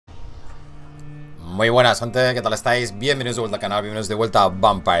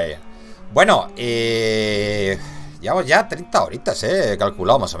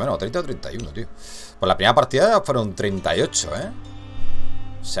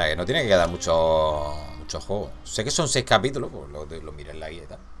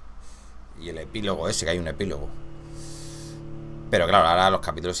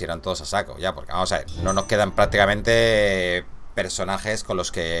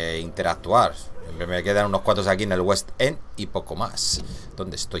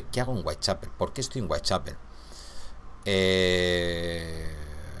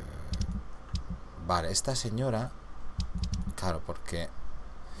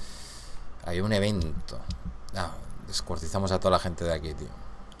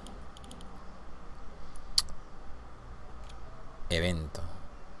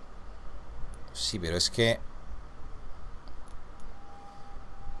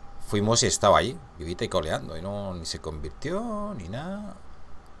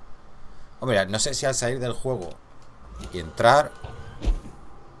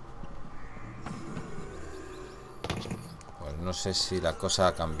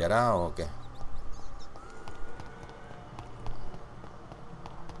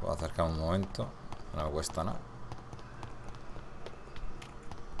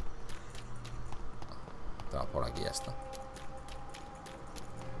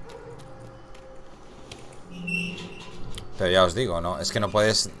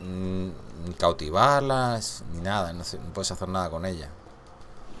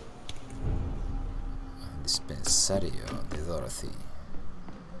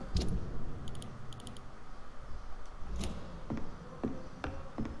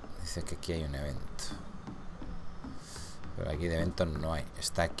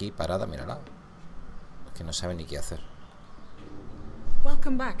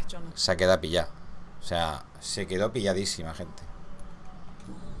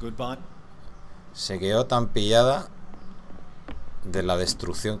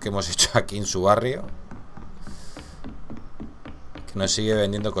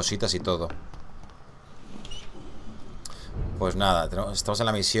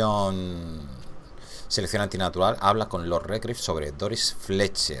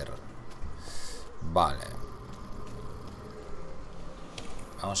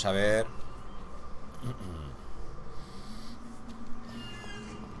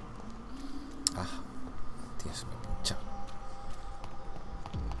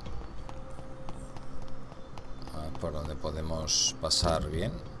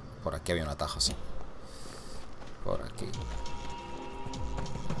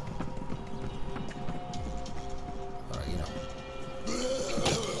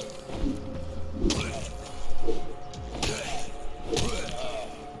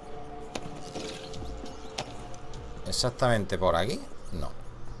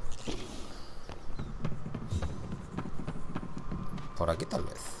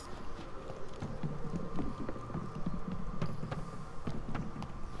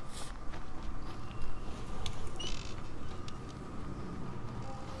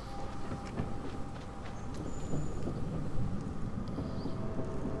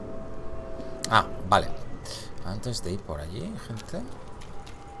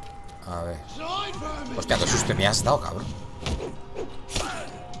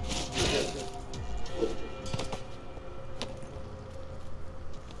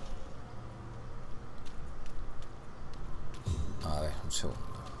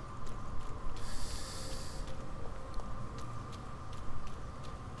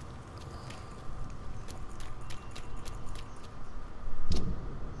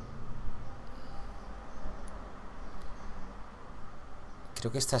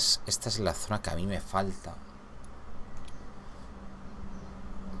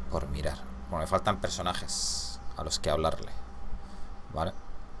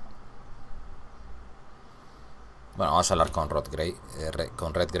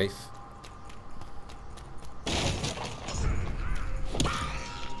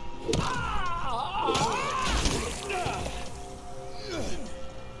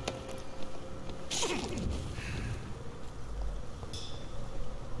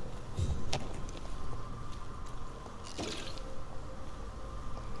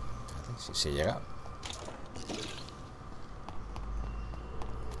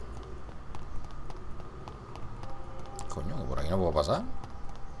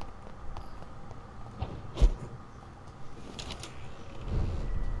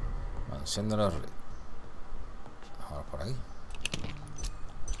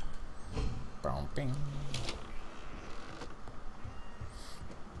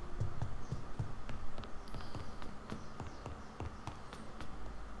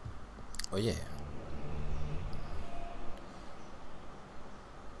Oye,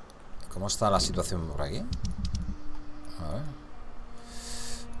 ¿cómo está la situación por aquí? A ver.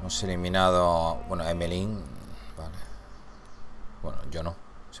 Hemos eliminado... Bueno, Emeline. Vale. Bueno, yo no.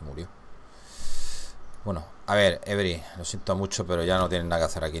 Se murió. Bueno, a ver, Every, lo siento mucho, pero ya no tienen nada que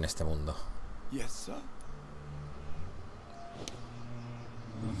hacer aquí en este mundo. Ya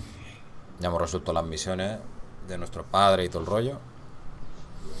hemos resuelto las misiones de nuestro padre y todo el rollo.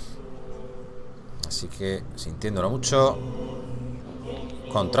 Así que, sintiéndolo mucho,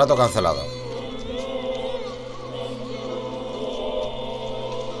 contrato cancelado.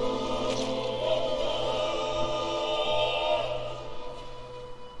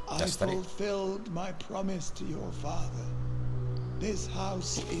 Ya estaría.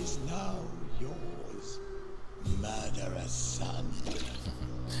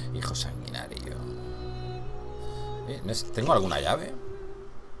 Hijo sanguinario. ¿Tengo alguna llave?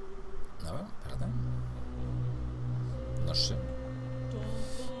 A ver, espérate. No sé.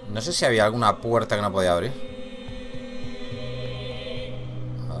 No sé si había alguna puerta que no podía abrir.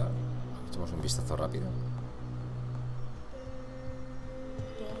 A ver, echamos un vistazo rápido.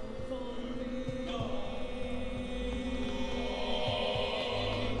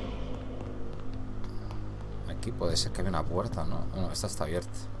 Aquí puede ser que haya una puerta, ¿no? No, esta está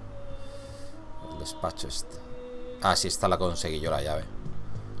abierta. El despacho este. Ah, sí, esta la conseguí yo, la llave.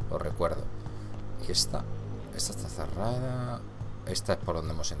 Lo recuerdo. Y esta está cerrada. Esta es por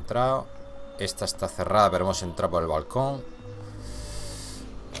donde hemos entrado. Esta está cerrada, pero hemos entrado por el balcón.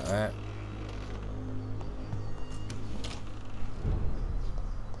 A ver.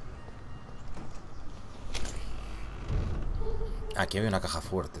 Aquí había una caja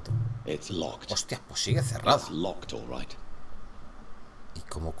fuerte, tú. Hostia, pues sigue cerrada. ¿Y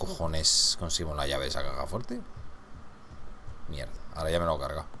cómo cojones conseguimos la llave de esa caja fuerte? Mierda, ahora ya me lo he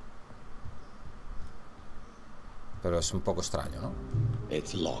cargado. Pero es un poco extraño,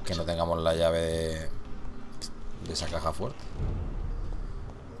 ¿no? Que no tengamos la llave de esa caja fuerte.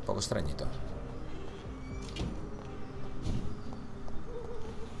 Un poco extrañito.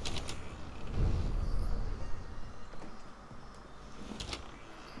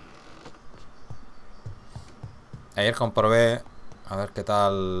 Ayer comprobé a ver qué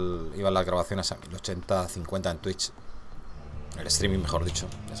tal iban las grabaciones a 1080-50 en Twitch. El streaming, mejor dicho.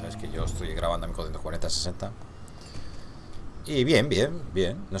 Ya sabéis que yo estoy grabando a 1440-60. Y bien, bien,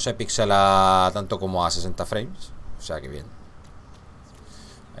 bien. No se pixela tanto como a 60 frames. O sea que bien.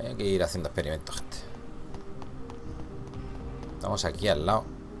 Hay que ir haciendo experimentos, gente. Estamos aquí al lado.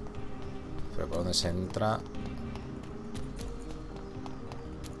 Pero por dónde se entra.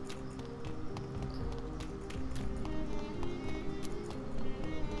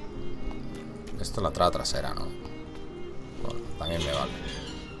 Esto es la entrada trasera, ¿no? Bueno, también me vale.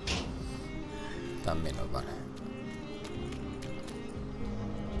 También nos vale.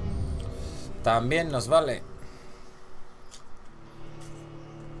 También nos vale.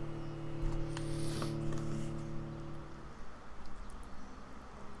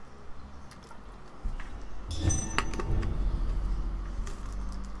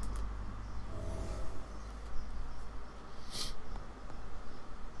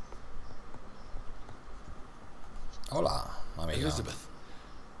 Hola, amiga. Elizabeth,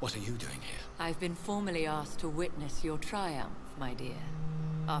 what are you doing here? I've been formally asked to witness your triumph, my dear.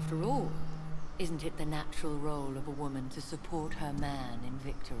 After all, isn't it the natural role of a woman to support her man in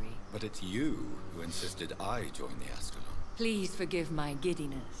victory? But it's you who insisted I join the Ascalon. Please forgive my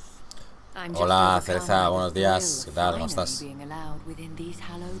giddiness. I'm just Hola, overcome Cereza, by buenos the días. thrill ¿Qué tal? of ¿Cómo finally estás? being allowed within these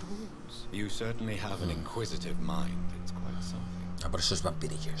hallowed halls. You certainly have an inquisitive mind. It's quite something. Ah, por esos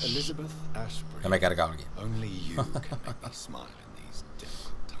vampirillos. Elizabeth Ashbury. Ya me he cargado alguien. Only you can make me smile in these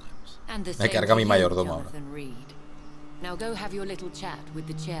difficult times. And the Me same carga to mi you, mayordomo ahora. Jonathan Reid. Now go have your little chat with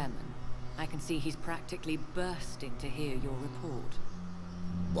the chairman. I can see he's practically bursting to hear your report.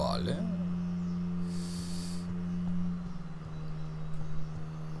 Vale.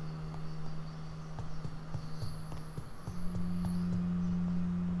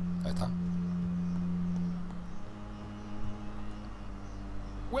 Ahí está.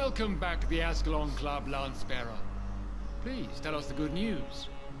 Welcome back to the Ascalon Club, Lancebearer. Please tell us the good news.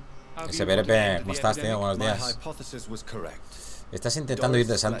 SPRP, ¿cómo estás, tío? Buenos My días. hypothesis was correct. ¿Estás intentando ir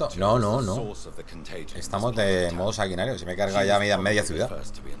de santo? No, no, no. Estamos de modo sanguinario. Se me carga ya media ciudad.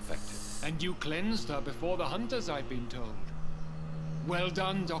 And you cleansed her before the hunters, I've been told. Well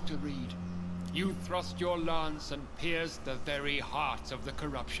done, Dr. Reid. You thrust your lance and pierced the very heart of the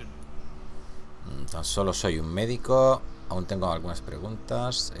corruption. Tan solo soy un médico. Aún tengo algunas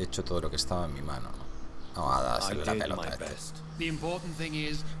preguntas. He hecho todo lo que estaba en mi mano. Vamos a darle la I did pelota my a este. best. The important thing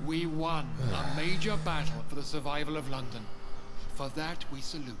is we won a major battle for the survival of London. For that we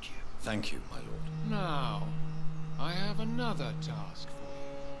salute you. Thank you, my lord. Now, I have another task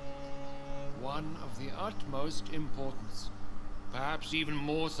for you. One of the utmost importance. Perhaps even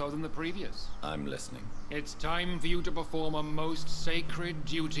more so than the previous. I'm listening. It's time for you to perform a most sacred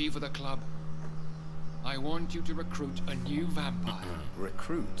duty for the club. I want you to recruit a new vampire.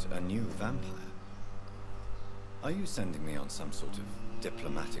 Recruit a new vampire? Are you sending me on some sort of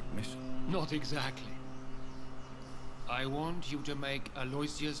diplomatic mission? Not exactly. I want you to make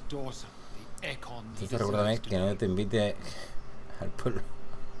Aloysius Dawson the Econ. Entonces recuérdame que no te invite al pueblo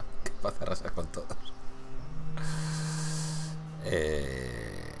capaz de arrasar con todos.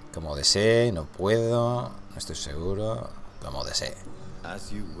 Como desee, no puedo, no estoy seguro. Como desee.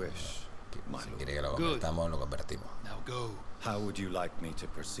 As you wish, my Si lord. quiere que lo convertamos, lo convertimos. Now go. How would you like me to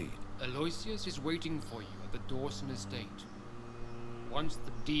proceed? Aloysius is waiting for you at the Dawson estate. Once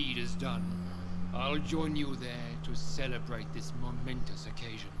the deed is done, I'll join you there to celebrate this momentous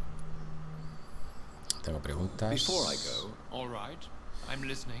occasion. Tengo preguntas. Before I go, All right, I'm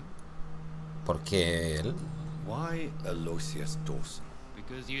listening. ¿Por qué él? why Aloysius Dawson?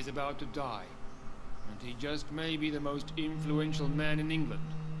 Because he is about to die, and he just may be the most influential man in England.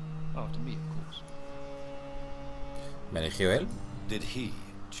 After me, of course. ¿Me eligió él? Did he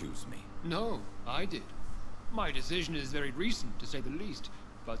choose me? No, I did. My decision is very recent, to say the least,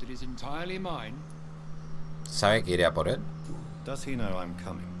 but it is entirely mine. ¿Sabe que iré a por él? Does he know I'm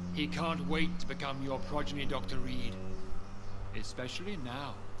coming? He can't wait to become your progeny, Dr. Reid. Especially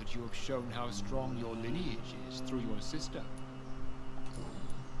now that you have shown how strong your lineage is through your sister.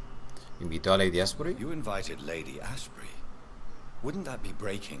 ¿Invitó a Lady Ashbury? You invited Lady Ashbury. Wouldn't that be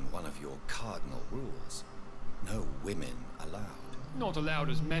breaking one of your cardinal rules? No women allowed. Not allowed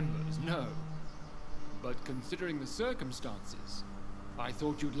as members, no. But considering the circumstances, I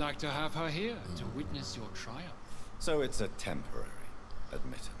thought you'd like to have her here to witness your triumph. So it's a temporary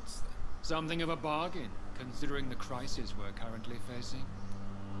admittance then. Something of a bargain, considering the crisis we're currently facing.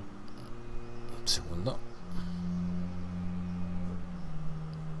 Un segundo.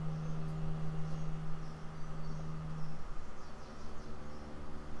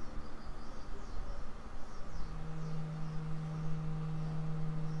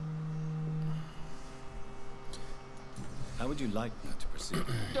 How would you like me to proceed?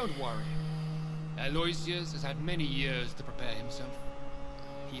 Don't worry. Aloysius has had many years to prepare himself.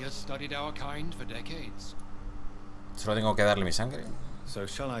 He has studied our kind for decades. Solo tengo que darle mi sangre. So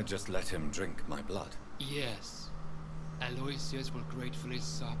shall I just let him drink my blood? Yes. Aloysius will gratefully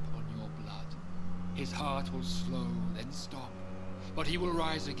sup on your blood. His heart will slow, then stop. But he will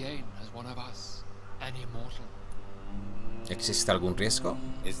rise again as one of us, an immortal. ¿Existe algún riesgo?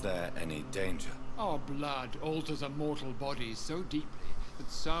 Is there any danger? Our blood alters a mortal body so deeply that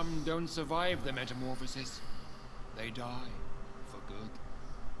some don't survive the metamorphosis. They die for good.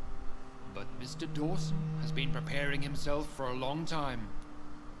 But Mr. Dawson has been preparing himself for a long time.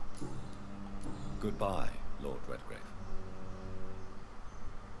 Goodbye, Lord Redgrave.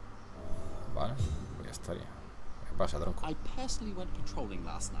 Vale, pues ya estaría. ¿Qué pasa, tronco? I personally went patrolling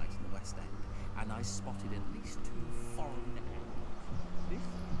last night in the West End, and I spotted at least 2 foreign animals.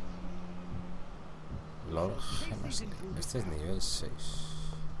 Lord Hammersley. Este es nivel 6.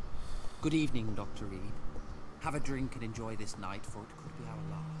 Good evening, Dr. Reid. Have a drink and enjoy this night, for it could be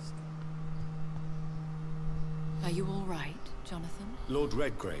our last. Are you all right, Jonathan? Lord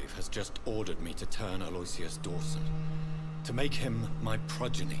Redgrave has just ordered me to turn Aloysius Dawson, to make him my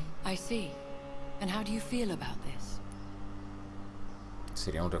progeny. I see. And how do you feel about this?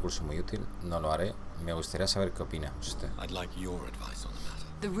 Sería un recurso muy útil. No lo haré. Me gustaría saber qué opina usted. I'd like your advice on the matter.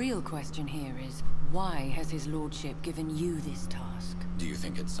 The real question here is, why has his lordship given you this task? Do you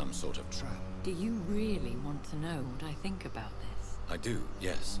think it's some sort of trap? Do you really want to know what I think about this? I do,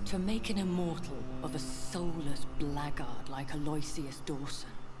 yes. To make an immortal of a soulless blackguard like Aloysius Dawson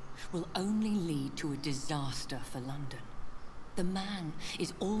will only lead to a disaster for London. The man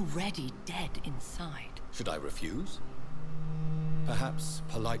is already dead inside. Should I refuse? Perhaps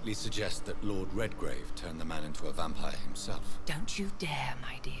politely suggest that Lord Redgrave turn the man into a vampire himself. Don't you dare,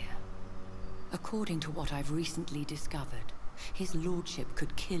 my dear. According to what I've recently discovered, his lordship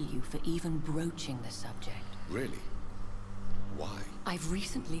could kill you for even broaching the subject. Really? Why? I've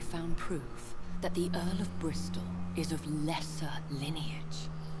recently found proof that the Earl of Bristol is of lesser lineage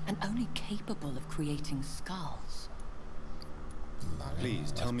and only capable of creating skulls. Vale,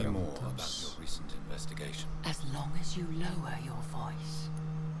 Please tell las me more preguntas. about your recent investigation. As long as you lower your voice.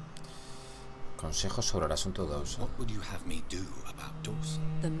 Consejos sobre el asunto Dawson. What would you have me do about Dawson?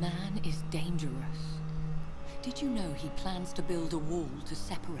 The man is dangerous. Did you know he plans to build a wall to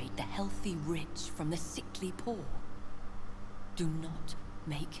separate the healthy rich from the sickly poor? Do not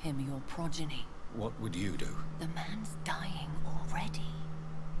make him your progeny. What would you do? The man's dying already.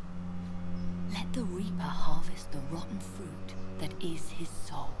 Let the reaper harvest the rotten fruit that is his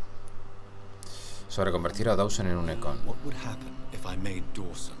soul. Sobre convertir a Dawson en un econ. What would happen if I made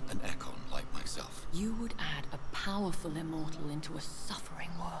Dawson an econ like myself? You would add a powerful immortal into a suffering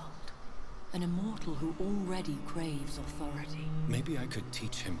world. An immortal who already craves authority. Maybe I could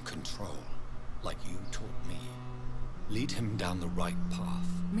teach him control, like you taught me. Lead him down the right path.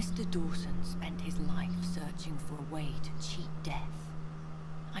 Mr. Dawson spent his life searching for a way to cheat death.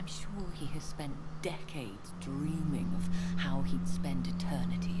 I'm sure he has spent decades dreaming of how he'd spend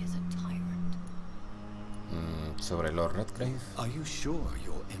eternity as a tyrant. Sobre Lord Redgrave. Are you sure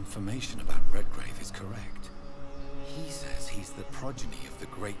your information about Redgrave is correct? He says he's the progeny of the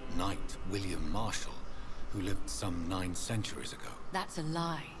great knight William Marshall, who lived some 9 centuries ago. That's a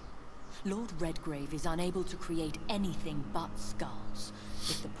lie. Lord Redgrave is unable to create anything but skulls,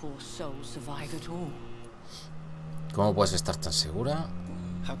 if the poor souls survive at all. ¿Cómo puedes estar tan segura?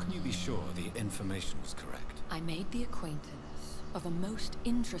 How can you be sure the information was correct? I made the acquaintance of a most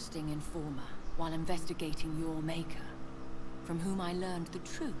interesting informer while investigating your maker, from whom I learned the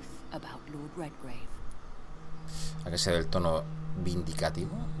truth about Lord Redgrave. ¿A qué se debe el tono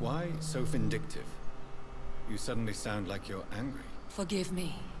vindicativo? Why so vindictive? You suddenly sound like you're angry. Forgive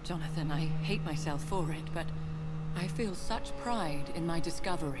me, Jonathan. I hate myself for it, but I feel such pride in my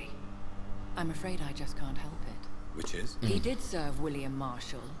discovery. I'm afraid I just can't help it. Which is? He did serve William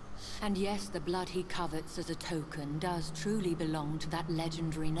Marshall. And yes, the blood he covets as a token does truly belong to that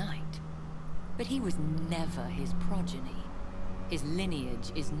legendary knight. But he was never his progeny. His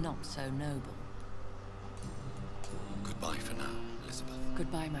lineage is not so noble. Goodbye for now, Elizabeth.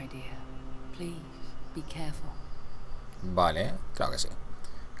 Goodbye, my dear. Please, be careful. Vale, claro que sí.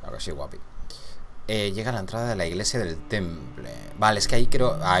 Claro que sí, guapi. Llega a la entrada de la iglesia del temple. Vale, es que ahí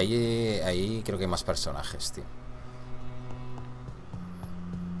creo que hay más personajes, tío.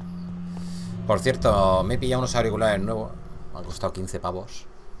 Por cierto, me he pillado unos auriculares nuevos. Me han costado 15 pavos.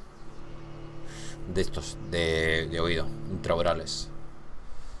 De estos, de oído, intraorales.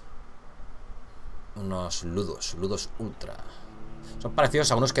 Unos ludos ultra. Son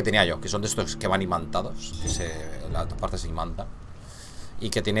parecidos a unos que tenía yo, que son de estos que van imantados, que las dos partes se imantan. Y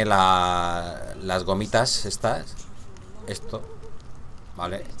que tiene las gomitas estas. Esto,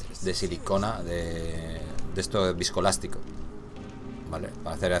 ¿vale? De silicona, de esto viscoelástico, ¿vale?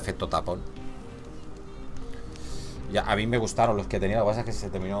 Para hacer efecto tapón. Ya, a mí me gustaron los que tenía, lo que pasa es que se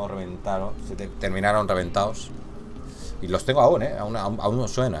terminaron reventados. Y los tengo aún, aún no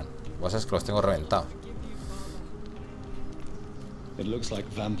suenan. Lo que pasa es que los tengo reventados. It looks like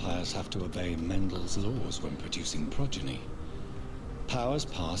vampires have to obey Mendel's laws when producing progeny. Powers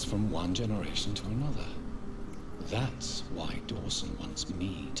pass from one generation to another. That's why Dawson wants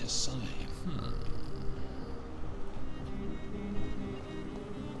me to sire him.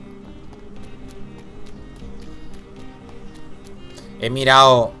 He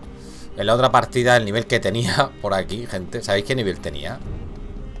mirado en la otra partida el nivel que tenía por aquí, gente. ¿Sabéis qué nivel tenía?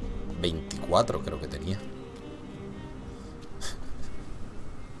 24 creo que tenía.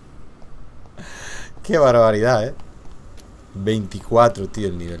 Qué barbaridad, 24, tío,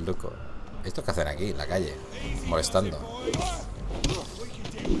 el nivel, loco. ¿Esto qué hacen aquí, en la calle? Molestando.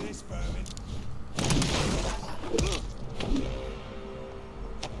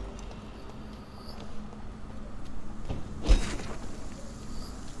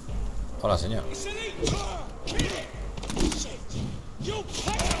 Hola, señor.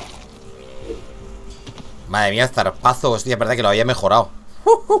 Madre mía, zarpazo. Hostia, es verdad que lo había mejorado.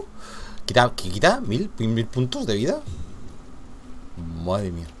 ¿Quita? ¿Mil puntos de vida?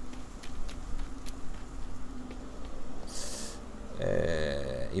 Madre mía.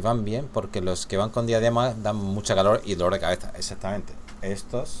 Y van bien porque los que van con diadema dan mucha calor y dolor de cabeza. Exactamente.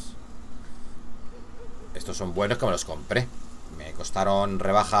 Estos son buenos, que me los compré. Me costaron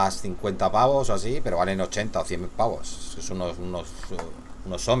rebajas 50 pavos o así, pero valen 80 o 100 pavos. Son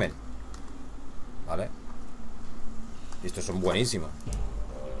unos Omen, ¿vale? Y estos son buenísimos,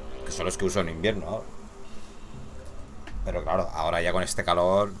 que son los que uso en invierno ahora. Pero claro, ahora ya con este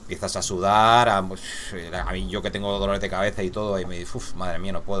calor empiezas a sudar. A mí, yo que tengo dolores de cabeza y todo, y me digo, madre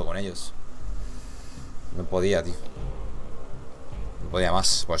mía, no puedo con ellos. No podía, tío. No podía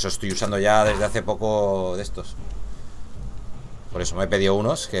más. Por eso estoy usando ya desde hace poco de estos. Por eso me he pedido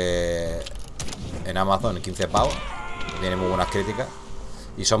unos que en Amazon, 15 pavos. Tienen muy buenas críticas.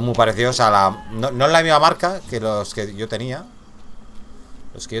 Y son muy parecidos a la... No es la misma marca que los que yo tenía,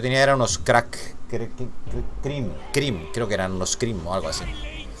 Los que yo tenía eran unos crack. Cream, creo que eran unos cream o algo así.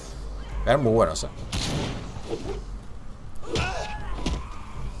 Eran muy buenos,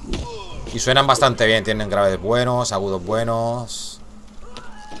 Y suenan bastante bien. Tienen graves buenos, agudos buenos.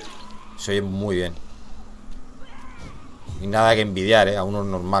 Se oyen muy bien. Y nada que envidiar, a unos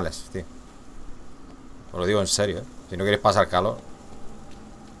normales, tío. Os lo digo en serio, Si no quieres pasar calor.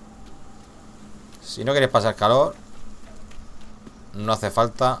 Si no quieres pasar calor, no hace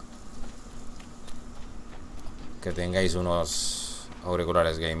falta que tengáis unos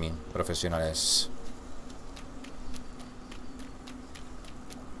auriculares gaming profesionales.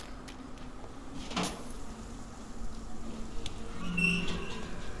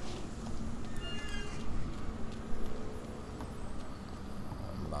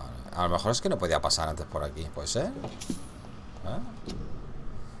 Vale. A lo mejor es que no podía pasar antes por aquí. ¿Puede ser?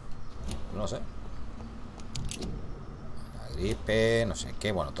 No sé. La gripe, no sé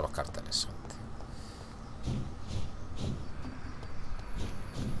qué. Bueno, todos los carteles.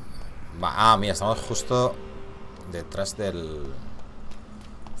 Mira, estamos justo detrás del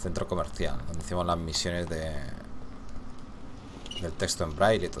centro comercial, donde hicimos las misiones del texto en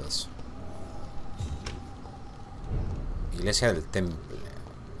braille y todo eso. Iglesia del Temple.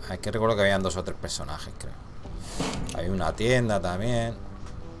 Hay que recuerdo que habían 2 o 3 personajes, creo. Hay una tienda también.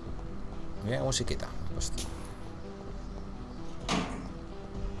 Mira, musiquita.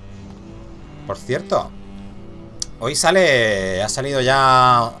 Por cierto, hoy ha salido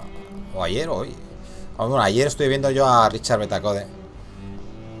ya, o ayer o hoy. Bueno, ayer estuve viendo yo a Richard Betacode,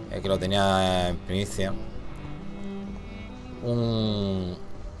 que lo tenía en primicia. Un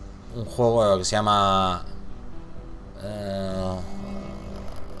juego que se llama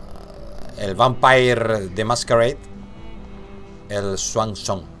el Vampyr de Masquerade, el Swan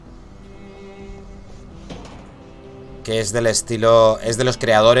Song, que es del estilo, es de los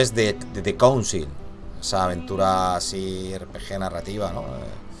creadores de The Council, esa aventura así RPG narrativa, ¿no?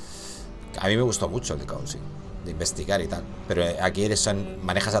 A mí me gustó mucho el The Council, de investigar y tal. Pero aquí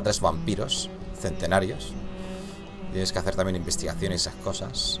manejas a 3 vampiros centenarios. Tienes que hacer también investigaciones y esas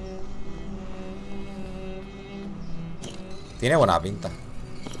cosas. Tiene buena pinta.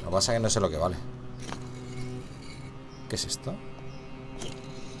 Lo que pasa es que no sé lo que vale. ¿Qué es esto?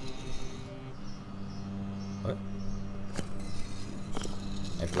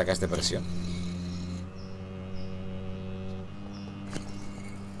 Hay placas de presión.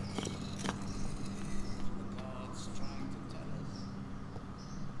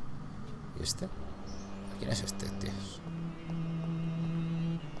 ¿Y este? ¿Quién es este, tío?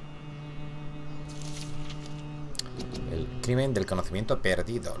 El crimen del conocimiento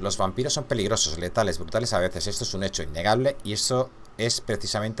perdido. Los vampiros son peligrosos, letales, brutales a veces. Esto es un hecho innegable y eso es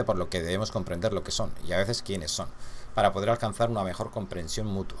precisamente por lo que debemos comprender lo que son y a veces quiénes son, para poder alcanzar una mejor comprensión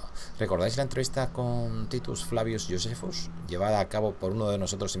mutua. ¿Recordáis la entrevista con Titus Flavius Josephus, llevada a cabo por uno de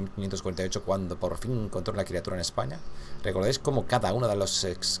nosotros en 1548, cuando por fin encontró la criatura en España? ¿Recordáis cómo cada una de las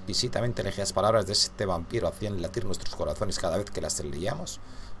exquisitamente elegidas palabras de este vampiro hacían latir nuestros corazones cada vez que las leíamos?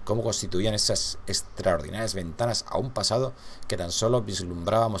 ¿Cómo constituían esas extraordinarias ventanas a un pasado que tan solo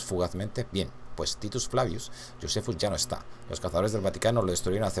vislumbrábamos fugazmente? Bien, pues Titus Flavius Josephus ya no está. Los cazadores del Vaticano lo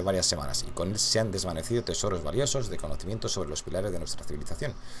destruyeron hace varias semanas y con él se han desvanecido tesoros valiosos de conocimiento sobre los pilares de nuestra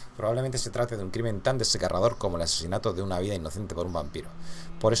civilización. Probablemente se trate de un crimen tan desgarrador como el asesinato de una vida inocente por un vampiro.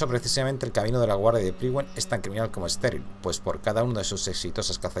 Por eso precisamente el camino de la guardia de Priwen es tan criminal como estéril, pues por cada una de sus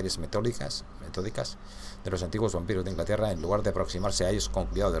exitosas cacerías metódicas de los antiguos vampiros de Inglaterra, en lugar de aproximarse a ellos con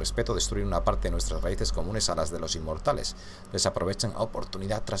cuidado de respeto, destruyen una parte de nuestras raíces comunes a las de los inmortales. Les aprovechan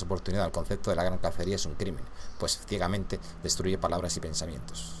oportunidad tras oportunidad. El concepto de la gran cacería es un crimen, pues ciegamente destruye palabras y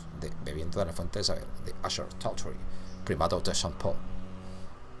pensamientos. Bebiendo de la fuente de saber, de Usher Taltery, primado de St. Paul.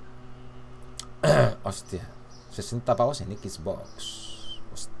 Hostia, 60 pavos en Xbox.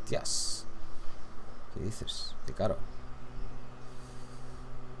 Hostias. ¿Qué dices? Qué caro.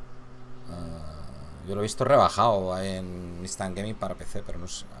 Yo lo he visto rebajado en Instant Gaming para PC, pero no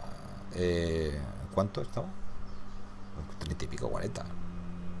sé. ¿Cuánto estaba? 30 y pico, 40.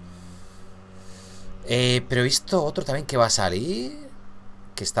 Pero he visto otro también que va a salir,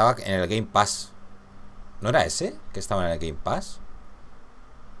 que estaba en el Game Pass. ¿No era ese? Que estaba en el Game Pass.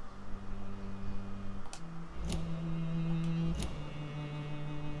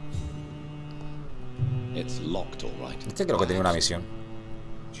 Este creo que tenía una misión.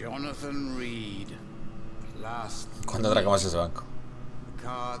 Jonathan Reid. ¿Cuándo atracamos ese banco?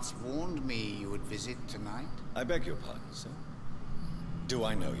 Cards warned me you would visit tonight. I beg your pardon, sir. Do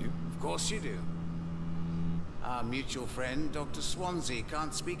I know you? Of course you do. Our mutual friend, Dr. Swansea,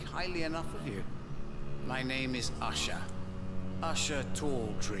 can't speak highly enough of you. My name is Usher. Usher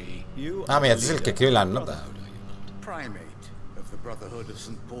Talltree. Ah, mira, este es el que escribe las notas. Primate of the Brotherhood of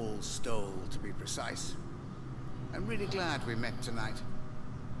St. Paul's Stole, to be precise. I'm really glad we met tonight.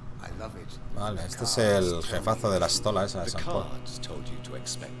 I love it. Vale, este es el jefazo de la estola esa de The San Paul. cards told you to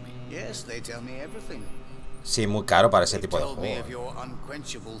expect me. Yes, they tell me everything. Sí, muy caro para ese They tipo de told me juego. of your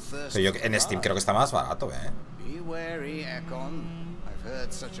unquenchable thirst Pero yo for en Steam blood. creo que está más barato, Be wary, Ekon. I've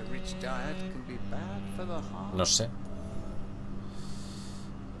heard such a rich diet can be bad for the heart. No sé.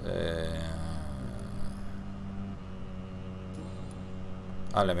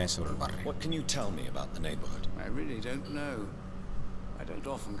 Hábleme sobre el barrio. What can you tell me about the neighborhood? I really don't know. I don't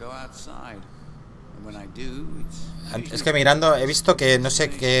often go outside. And when I do, it's Es que mirando, he visto que no sé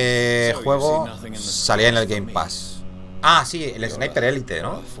qué juego salía en el Game Pass. Ah, sí, el Sniper Elite,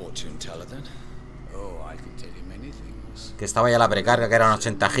 ¿no? A fortune teller then. Oh, I can tell you many things. Que estaba ya la precarga, que eran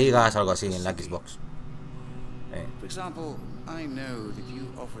 80 gigas, algo así, en la Xbox. For example, I know that you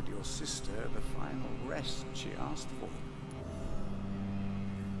offered your sister the final rest she asked for.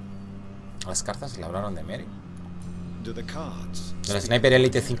 Las cartas le hablaron de Mary. Do the cards? El Sniper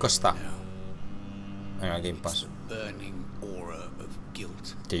Elite 5 está en el Game Pass. Burning aura of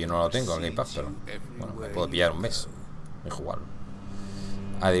guilt. Que yo no lo tengo en el Game Pass, pero bueno, me puedo pillar un mes y jugarlo.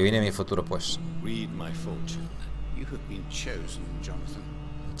 Adivine mi futuro, pues. Read my fortune. You have been chosen, Jonathan.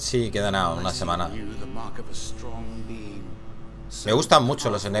 Sí, queda nada, una semana. You, the mark of a strong being. Me gustan mucho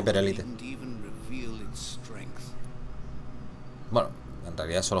los Sniper Elite. And even reveal its strength. Bueno, en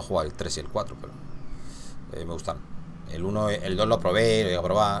realidad solo he jugado el 3 y el 4, pero me gustan. El 1, el 2 lo probé, lo iba a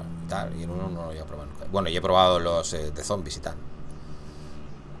probar y tal, y el 1 no lo iba a probar nunca. Bueno, y he probado los de zombies y tal.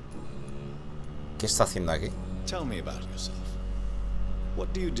 ¿Qué está haciendo aquí? Tell me about yourself. What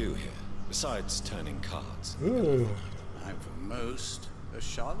do you do here besides turning cards? I'm for most a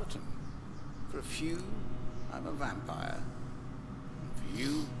charlatan. For a few, I'm a vampire. And for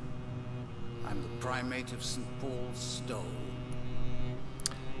you, I'm the primate of St. Paul's Stole.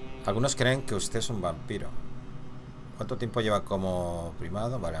 Algunos creen que usted es un vampiro. ¿Cuánto tiempo lleva como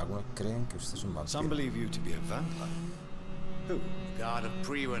primado? Vale, algunos creen que usted es un Some vampiro. believe you to be a vampire. Who? Guard of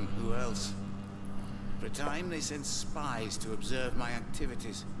Priwen, who else? For a time, they sent spies to observe my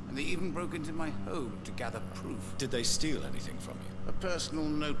activities, and they even broke into my home to gather proof. Did they steal anything from you? A personal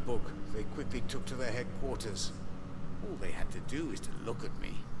notebook they quickly took to their headquarters. All they had to do is to look at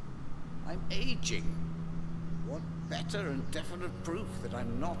me. I'm aging. What better and definite proof that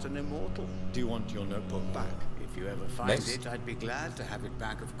I'm not an immortal? Do you want your notebook back? If you ever find ¿Ves? it, I'd be glad to have it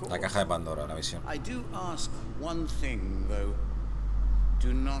back, of course. La caja de Pandora, la visión. I do ask one thing, though.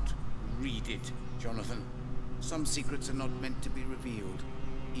 Do not read it, Jonathan. Some secrets are not meant to be revealed,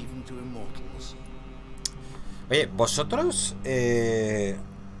 even to immortals. Oye, vosotros,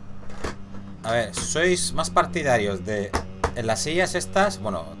 a ver, ¿sois más partidarios de en las sillas estas,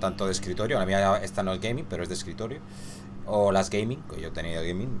 bueno, tanto de escritorio, la mía esta no es gaming, pero es de escritorio, o las gaming, que yo he tenido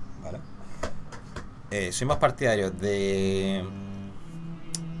gaming, ¿vale? ¿Soy más partidario de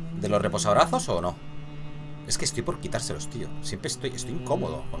los reposabrazos o no? Es que estoy por quitárselos, tío. Siempre estoy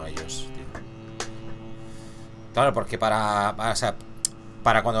incómodo con ellos, tío. Claro, porque o sea,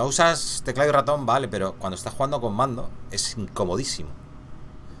 para cuando usas teclado y ratón, vale, pero cuando estás jugando con mando es incomodísimo.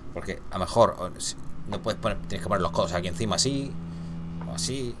 Porque a lo mejor no puedes poner, tienes que poner los codos aquí encima así, o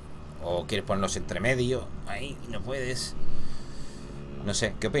así, o quieres ponerlos entre medio, ahí, y no puedes. No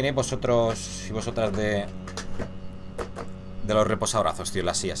sé, ¿qué opináis vosotros y vosotras de los reposabrazos, tío,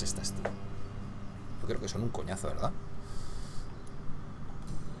 las sillas estas, tío? Yo creo que son un coñazo, ¿verdad?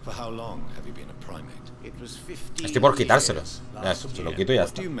 For how long have you been a primate? It was 15 Estoy por quitárselos. years Ya, last se lo year. quito y ya What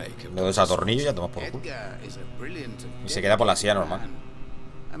está. do you make of Lo desatornillo y ya tomas por culo. Edgar is a brilliant and Y se queda por la silla dedicated normal. man.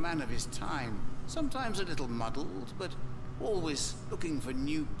 A man of his time, sometimes a little muddled, but always looking for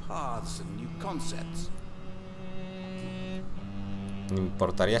new paths and new concepts. Me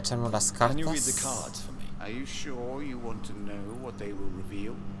importaría echarme las Can you read the cartas. cards for me? Are you sure you want to know what they will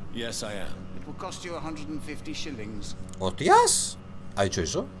reveal? Yes, I am. It will cost you 150 shillings. ¡Hostias! ¿Ha dicho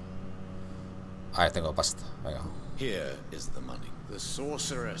eso? A ver, tengo pasta. Venga. Here is the money. The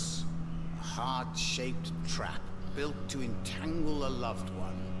sorceress, a heart-shaped trap built to entangle a loved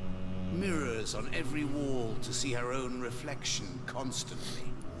one. Mirrors on every wall to see her own reflection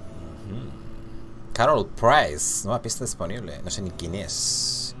constantly. Carol Price. Nueva pista disponible. No sé ni quién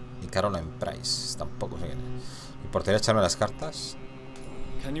es. Ni Caroline Price. Tampoco sé quién es. ¿Me importaría echarme las cartas?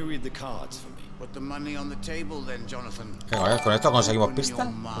 Can you read the cards for me? Put the money on the table then, Jonathan. Venga, a ver, con esto conseguimos Open pista.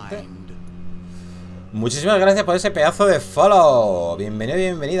 your mind. Muchísimas gracias por ese pedazo de follow. Bienvenido,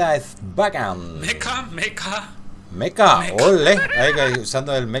 bienvenida a Zbakan. Mecha, ole. Ahí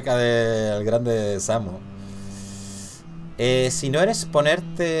usando el mecha del grande Samu. Si no eres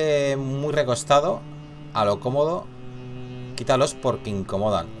ponerte muy recostado, a lo cómodo, quítalos porque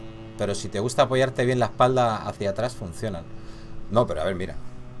incomodan. Pero si te gusta apoyarte bien la espalda hacia atrás, funcionan. No, pero a ver, mira.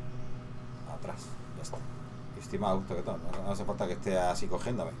 Atrás, ya está. Estoy más a gusto que todo. No hace falta que esté así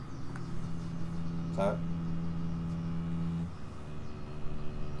cogiéndome, ¿sabes?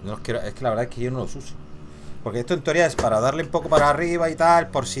 No los quiero, es que la verdad es que yo no los uso. Porque esto en teoría es para darle un poco para arriba y tal.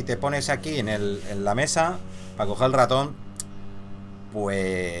 Por si te pones aquí en la mesa para coger el ratón,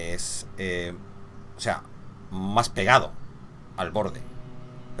 pues o sea, más pegado al borde.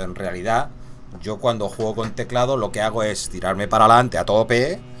 Pero en realidad yo cuando juego con teclado lo que hago es tirarme para adelante a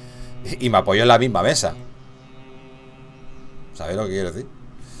tope y me apoyo en la misma mesa. ¿Sabéis lo que quiero decir?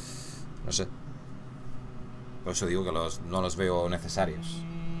 No sé. Por eso digo que no los veo necesarios.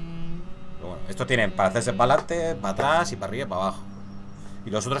 Pero bueno, estos tienen para hacerse para adelante, para atrás y para arriba y para abajo.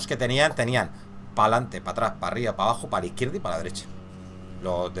 Y los otros que tenían para adelante, para atrás, para arriba, para abajo, para la izquierda y para la derecha.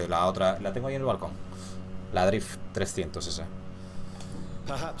 Los de la otra, la tengo ahí en el balcón. La Drift 300 esa.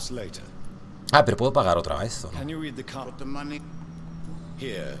 Ah, pero puedo pagar otra vez, ¿no?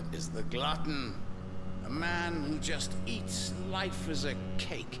 Here is the glutton, a man who just eats life as a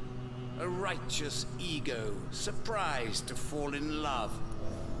cake, a righteous ego, surprised to fall in love.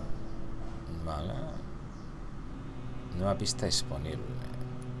 Vale. Nueva pista disponible.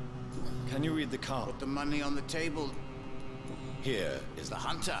 Can you read the card? Put the money on the table. Here is the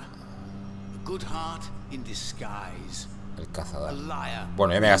hunter, a good heart in disguise. El cazador. A liar.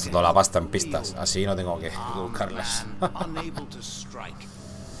 Bueno, ya me he gastado toda la pasta en pistas, así no tengo que buscarlas. A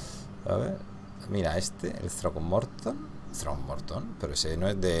ver, mira este, el Throckmorton. Throckmorton, pero ese no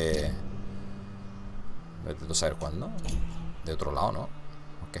es de... No saber cuándo. De otro lado, ¿no?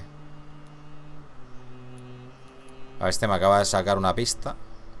 Ok. A ver, este me acaba de sacar una pista.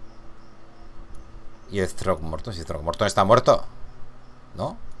 Y el Throckmorton, si Throckmorton está muerto,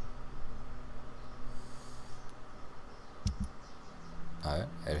 ¿no? A ver,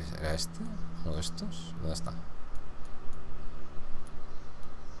 ¿era este? ¿Uno de estos? ¿Dónde está?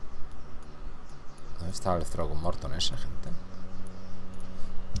 ¿Dónde está el Throckmorton ese, gente?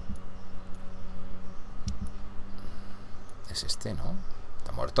 Es este, ¿no?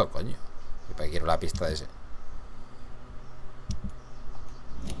 Está muerto, coño. ¿Y para qué quiero la pista de ese?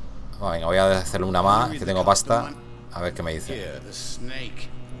 Bueno, venga, voy a hacerle una más, que tengo pasta. A ver qué me dice.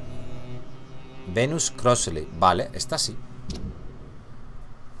 Venus Crossley. Vale, esta sí.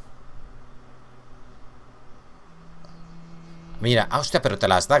 Mira, hostia, pero te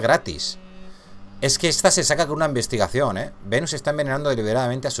las da gratis. Es que esta se saca con una investigación, ¿eh? Venus está envenenando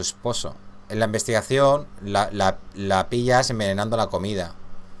deliberadamente a su esposo. En la investigación la pillas envenenando la comida.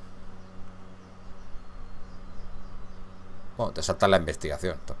 Bueno, te saltas la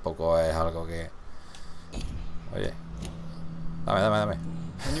investigación. Tampoco es algo que... Oye. Dame.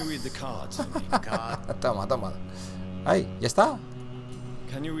 Toma. Ay, ¿ya está?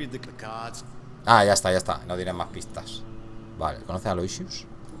 Ah, ya está. No tiene más pistas. Vale, ¿conoces a Aloysius?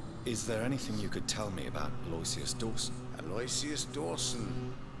 Is there anything you could tell me about Aloysius Dawson? Aloysius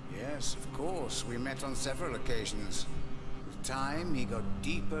Dawson. Yes, of course. We met on several occasions. With time, he got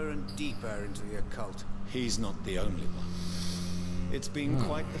deeper and deeper into the occult. He's not the only one. It's been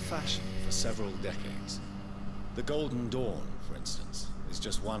quite the fashion for several decades. The Golden Dawn, for instance, is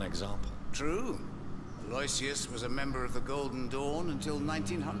just one example. True. Aloysius was a member of the Golden Dawn until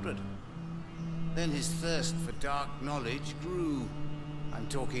 1900. Then his thirst for dark knowledge grew. I'm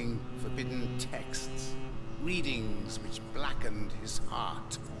talking forbidden texts, readings which blackened his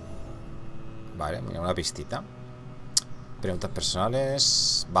heart. Vale, mira, una pistita. Preguntas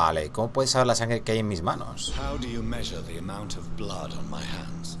personales. Vale, ¿cómo puedes saber la sangre que hay en mis manos? How do you measure the amount of blood on my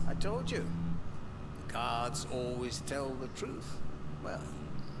hands? I told you. The cards always tell the truth. Well,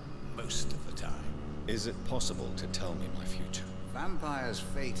 most of the time. Is it possible to tell me my future? Vampire's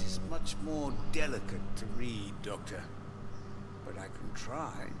fate is much more delicate to read, Doctor. But I can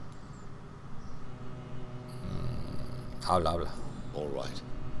try. Habla. All right.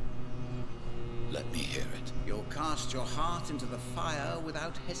 Let me hear it. You'll cast your heart into the fire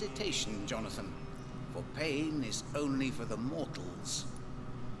without hesitation, Jonathan. For pain is only for the mortals.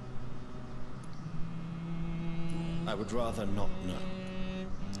 I would rather not know.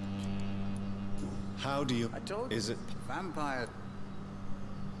 How do you... I told you. Is it... Vampire...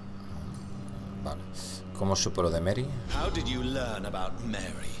 Vale. ¿Cómo supo lo de Mary? How did you learn about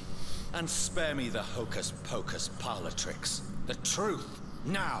Mary? And spare me the hocus-pocus parlor tricks. The truth,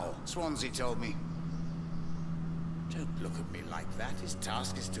 now! Swansea told me. Don't look at me like that. His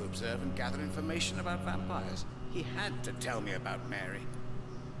task is to observe and gather information about vampires. He had to tell me about Mary.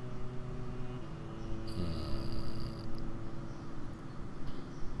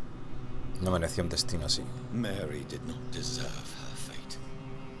 No merecía un destino así. Mary did not deserve her fate.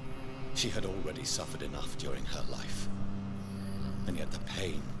 She had already suffered enough during her life. And yet the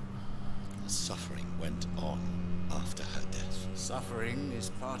pain, the suffering went on after her death. Suffering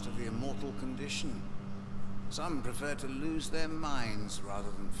is part of the immortal condition. Some prefer to lose their minds rather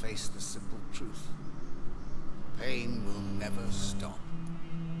than face the simple truth. Pain will never stop.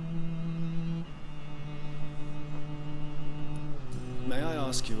 May I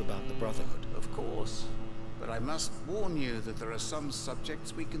ask you about the Brotherhood? Of course. But I must warn you that there are some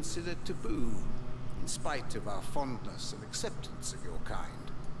subjects we consider taboo, in spite of our fondness and acceptance of your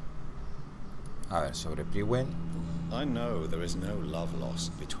kind. A ver, sobre Priwen. I know there is no love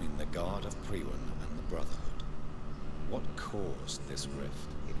lost between the Guard of Priwen and the Brotherhood. What caused this rift?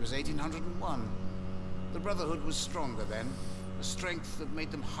 It was 1801. The Brotherhood was stronger then, a strength that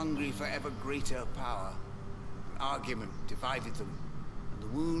made them hungry for ever greater power. An argument divided them, and the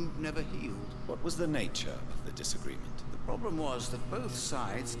wound never healed. What was the nature of the disagreement? The problem was that both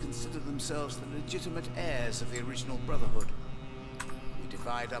sides considered themselves the legitimate heirs of the original Brotherhood. We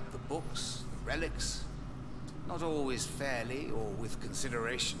divide up the books, the relics, not always fairly or with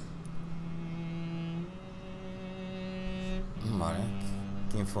consideration. Vale.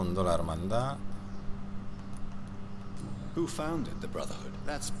 ¿Quién fundó la hermandad? Who founded the Brotherhood?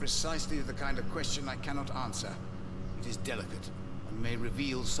 That's precisely the kind of question I cannot answer. It is delicate, and may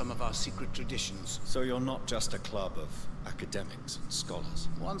reveal some of our secret traditions. So you're not just a club of academics and scholars?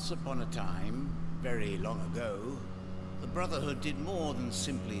 Once upon a time, very long ago, the Brotherhood did more than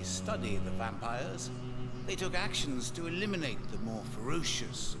simply study the vampires. They took actions to eliminate the more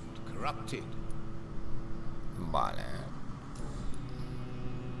ferocious and corrupted. Vale.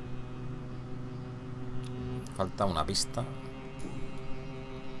 Falta una pista.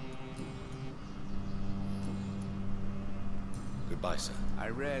 Goodbye, sir. I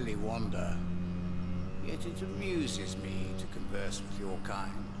rarely wander, yet it amuses me to converse with your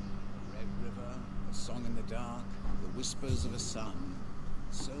kind. Red River, a song in the dark, the whispers of a sun,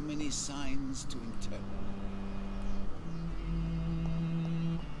 so many signs to interpret.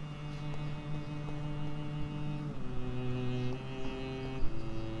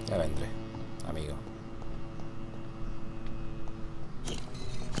 Ya vendré, amigo.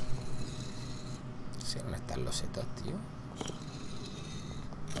 Sí, ¿dónde están los setas, tío?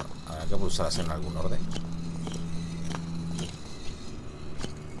 Bueno, habrá que pulsarlas en algún orden.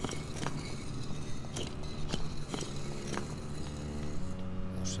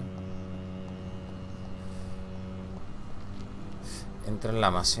 No sé. Entra en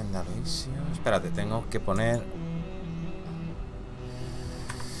la mansión de Aloisio. Espérate, tengo que poner...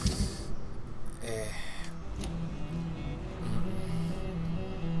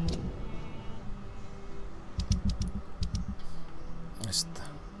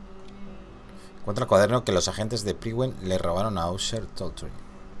 Encuentra el cuaderno que los agentes de Priwen le robaron a Usher Toltry.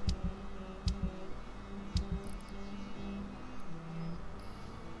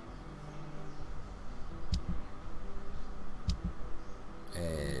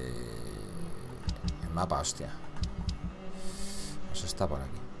 El mapa, hostia. Eso está por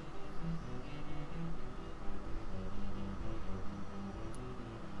aquí.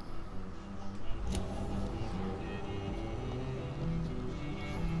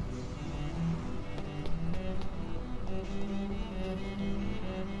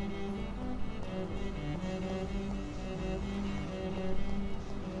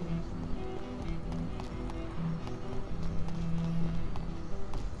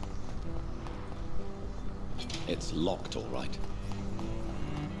 It's locked, all right.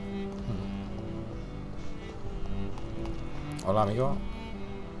 Hola, amigo.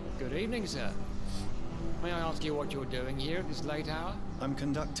 Good evening, sir. May I ask you what you're doing here at this late hour? I'm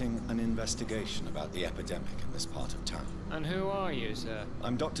conducting an investigation about the epidemic in this part of town. And who are you, sir?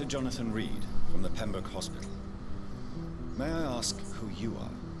 I'm Dr. Jonathan Reid from the Pembroke Hospital. May I ask who you are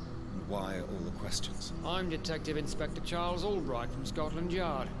and why all the questions? I'm Detective Inspector Charles Albright from Scotland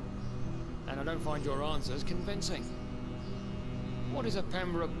Yard. And I don't find your answers convincing. What is a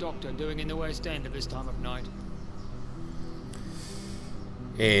Pembroke doctor doing in the West End at this time of night?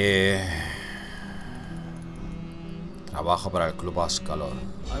 Trabajo para el Club Ascalon.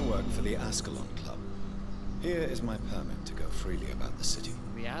 I work for the Ascalon Club. Here is my permit to go freely about the city.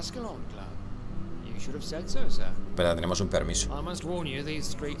 The Ascalon Club? You should have said so, sir. Pero tenemos un permiso. I must warn you, these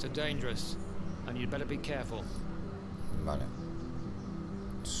streets are dangerous. And you'd better be careful. Vale.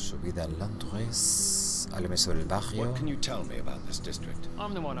 Subida en Londres. Hábleme sobre el barrio. What can you tell me about this district?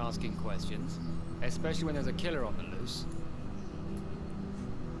 I'm the one asking questions. Especially when there's a killer on the loose.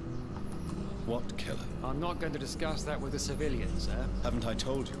 What killer? I'm not going to discuss that with the civilians, sir. Haven't I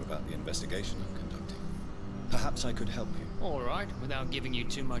told you about the investigation I'm conducting? Perhaps I could help you. All right, without giving you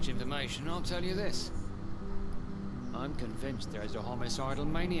too much information, I'll tell you this. I'm convinced there is a homicidal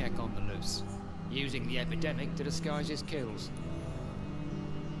maniac on the loose, using the epidemic to disguise his kills.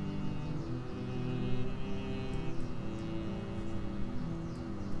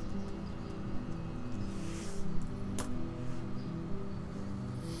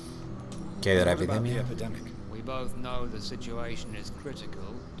 ¿Qué de la What about the epidemia? epidemic? We both know the situation is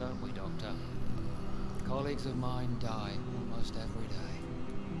critical, don't we, Doctor? Colleagues of mine die almost every day.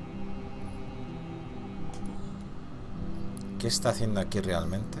 ¿Qué está haciendo aquí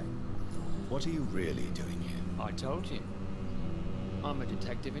realmente? What are you really doing here? I told you. I'm a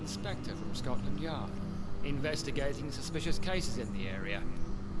detective inspector from Scotland Yard, investigating suspicious cases in the area.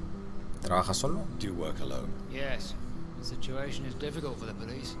 ¿Trabaja solo? Do you work alone? Yes, the situation is difficult for the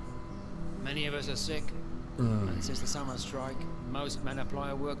police. Many of us are sick, and since the summer strike, most men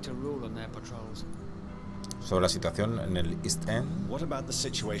apply a work to rule on their patrols. Sobre la situación en el East End. What about the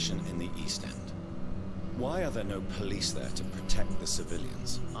situation in the East End? Why are there no police there to protect the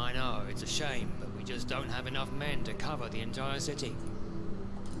civilians? I know, it's a shame, but we just don't have enough men to cover the entire city.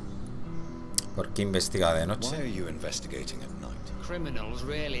 ¿Por qué investiga de Why are noche? you investigating at night? Criminals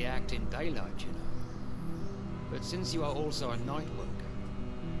rarely act in daylight, you know. But since you are also a night worker,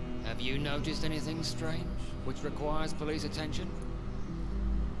 have you noticed anything strange which requires police attention?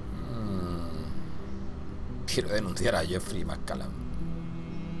 Quiero denunciar a Jeffrey McCallum.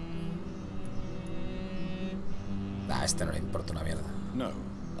 Nah, a este no le importa una mierda. No,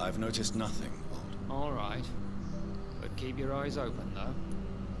 I've noticed nothing odd. All right. But keep your eyes open, though.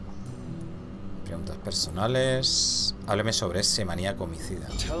 Preguntas personales. Hábleme sobre ese maníaco homicida.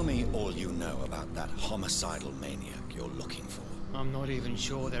 Tell me all you know about that homicidal maniac you're looking for. I'm not even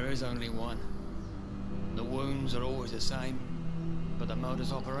sure there is only one. The wounds are always the same, but the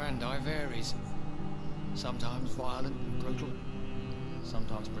modus operandi varies. Sometimes violent and brutal,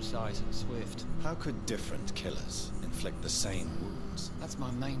 sometimes precise and swift. How could different killers inflict the same wounds? That's my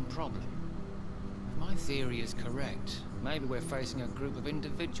main problem. If my theory is correct, maybe we're facing a group of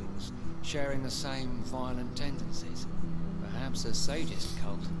individuals sharing the same violent tendencies. Perhaps a sadist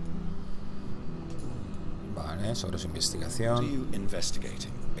cult. Vale, sobre su What are investigación. you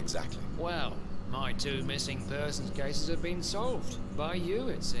investigating exactly? Well, my 2 missing persons cases have been solved. By you,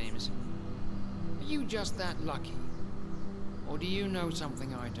 it seems. Are you just that lucky? Or do you know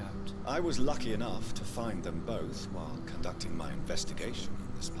something I don't? I was lucky enough to find them both while conducting my investigation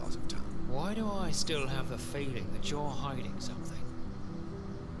in this part of town. Why do I still have the feeling that you're hiding something?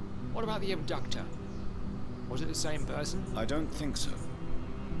 What about the abductor? Was it the same person? I don't think so.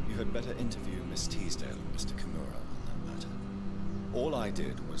 You had better interview Miss Teasdale and Mr. Kimura on that matter. All I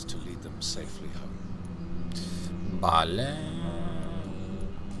did was to lead them safely home. Vale.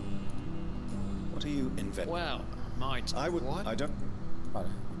 What are you investigating? Well, might. I would. What? I don't. Vale.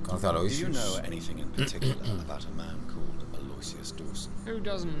 Conoce a Do you know Aloysius. anything in particular about a man called Aloysius Dawson? Who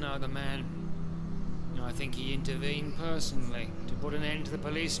doesn't know the man? I think he intervened personally to put an end to the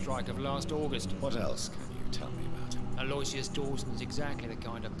police strike of last August. What else can you tell me about him? Aloysius Dawson is exactly the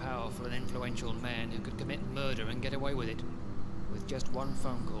kind of powerful and influential man who could commit murder and get away with it, with just one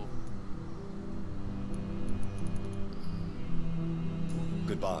phone call.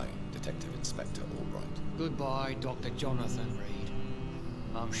 Goodbye, Detective Inspector Albright. Goodbye, Dr. Jonathan Reid.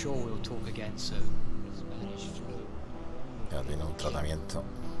 I'm sure we'll talk again soon. Spanish flu. Ya tiene un tratamiento.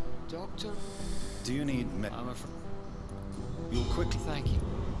 Doctor? Do you need I'm afraid. You'll quickly. Thank you.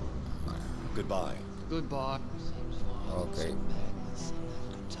 Goodbye. Goodbye. Ok.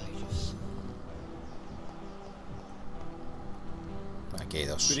 Aquí hay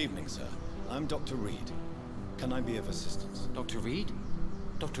dos. Good evening, sir. I'm Dr. Reid. Can I be of assistance? Dr. Reid?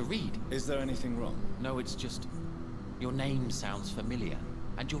 Dr. Reid? Is there anything wrong? No, it's just... Your name sounds familiar.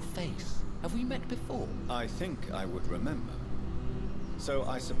 And your face. Have we met before? I think I would remember. So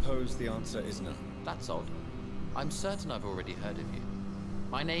I suppose the answer is no. That's odd. I'm certain I've already heard of you.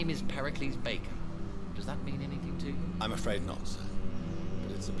 My name is Pericles Baker. Does that mean anything to you? I'm afraid not, sir.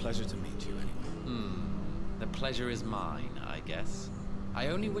 But it's a pleasure to meet you anyway. The pleasure is mine, I guess. I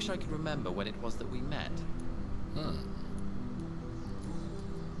only wish I could remember when it was that we met.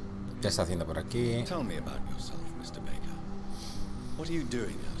 ¿Qué está haciendo por aquí? Tell me about yourself, Mr. Baker. What are you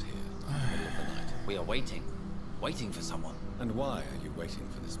doing out here in the middle of the night? We are waiting. Waiting for someone. And why are you waiting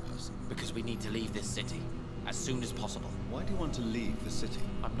for this person? Because we need to leave this city. As soon as possible. Why do you want to leave the city?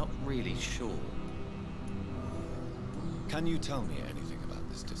 I'm not really sure. Can you tell me anything about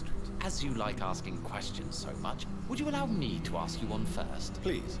this district? As you like asking questions so much, would you allow me to ask you one first?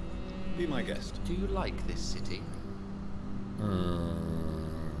 Please, Be my guest. Do you like this city?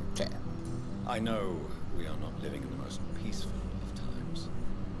 Sí. I know we are not living in the most peaceful of times,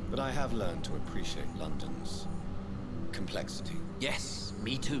 but I have learned to appreciate London's complexity. Yes,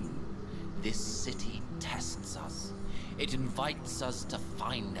 me too. This city tests us. It invites us to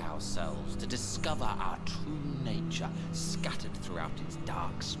find ourselves, to discover our true nature scattered throughout its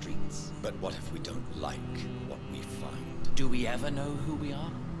dark streets. But what if we don't like what we find? Do we ever know who we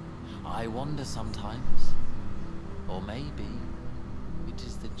are? I wonder sometimes. Or maybe it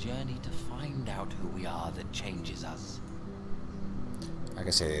is the journey to find out who we are that changes us. ¿A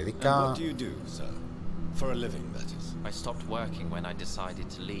qué se And dedica? what do you do, sir? For a living, that is. I stopped working when I decided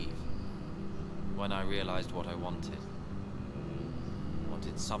to leave. When I realized what I wanted.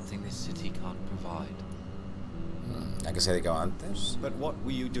 Wanted something this city can't provide. ¿A qué se dedicaba antes? But what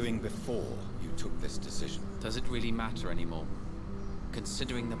were you doing before you took this decision? Does it really matter anymore?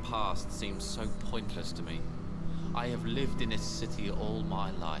 Considering the past seems so pointless to me. I have lived in this city all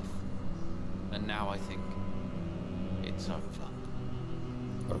my life. And now I think it's over.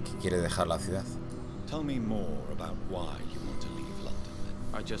 ¿Por qué quiere dejar la ciudad? Tell me more about why you want to leave London,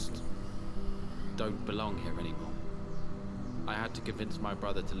 then. I just don't belong here anymore. I had to convince my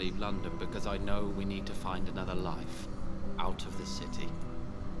brother to leave London because I know we need to find another life out of the city.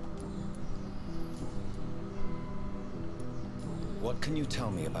 What can you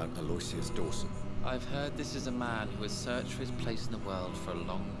tell me about Aloysius Dawson? I've heard this is a man who has searched for his place in the world for a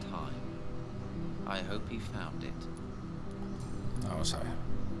long time. I hope he found it. Vamos a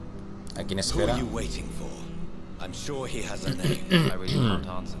ver. ¿A quién Who are espera? you waiting for? I'm sure he has a name. I really can't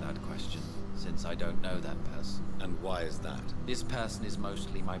answer that question, since I don't know that person. And why is that? This person is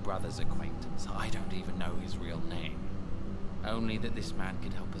mostly my brother's acquaintance. I don't even know his real name. Only that this man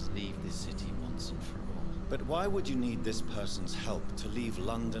could help us leave this city once and for all. But why would you need this person's help to leave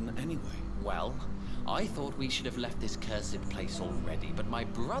London anyway? Well, I thought we should have left this cursed place already, but my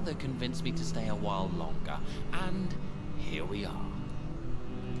brother convinced me to stay a while longer, and here we are.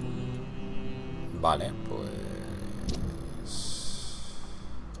 Vale, pues...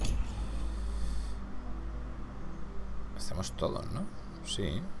 Hacemos todos, ¿no?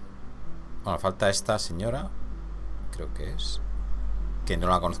 Sí. Bueno, falta esta señora. Creo que es. Que no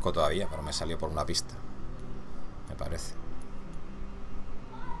la conozco todavía, pero me salió por una pista. Me parece.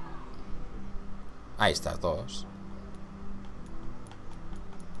 Ahí está, todos.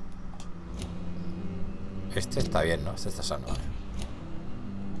 Este está bien, ¿no? Este está sano, ¿eh?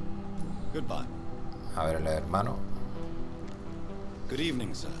 Goodbye. A ver, el hermano. Good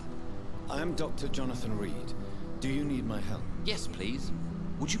evening, sir. I am Dr. Jonathan Reid. Do you need my help? Yes, please.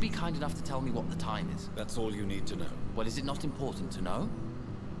 Would you be kind enough to tell me what the time is? That's all you need to know. Well, is it not important to know?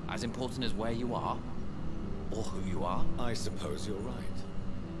 As important as where you are? Or who you are? I suppose you're right.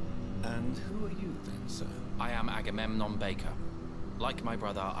 And who are you then, sir? I am Agamemnon Baker. Like my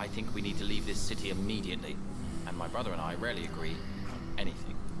brother, I think we need to leave this city immediately. And my brother and I rarely agree on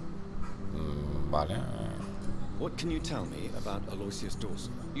anything. Vale. What can you tell me about Aloysius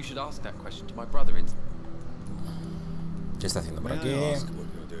Dawson? You should ask that question to my brother in... ¿Qué está haciendo por May aquí? I ask what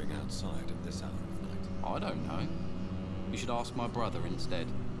you're doing outside at this hour of night? I don't know. You should ask my brother instead.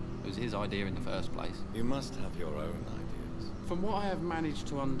 It was his idea in the first place. You must have your own ideas. From what I have managed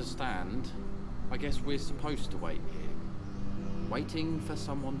to understand, I guess we're supposed to wait here. Waiting for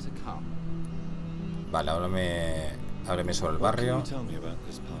someone to come. Vale, háblame sobre el What can barrio. you tell me about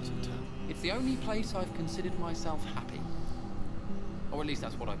this part of town? It's the only place I've considered myself happy. Or at least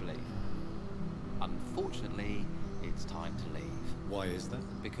that's what I believe. Unfortunately, it's time to leave. Why is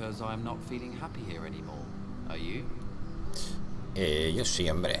that? Because I'm not feeling happy here anymore. Are you? Yo sí,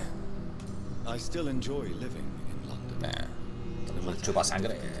 hombre. I still enjoy living in London. Nah, tenemos chupa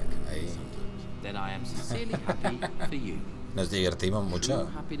sangre. Ahí Then I am sincerely happy for you. nos divertimos mucho.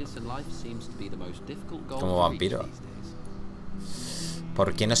 True happiness in life seems to be the most difficult goal Como to reach vampiro. these days.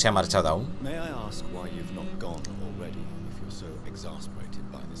 ¿Por qué no se ha marchado aún? May I ask why you've not gone already if you're so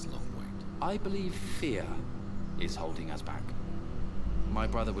exasperated by this long wait? I believe fear is holding us back. My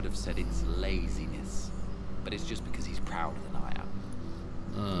brother would have said it's laziness, but it's just because he's prouder than I am.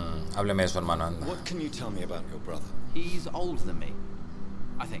 Hábleme de su hermano, anda. What can you tell me about your brother? He's older than me,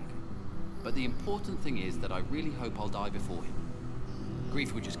 I think. But the important thing is that I really hope I'll die before him.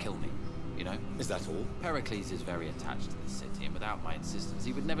 Grief would just kill me, you know? Is that all? Pericles is very attached to the city, and without my insistence,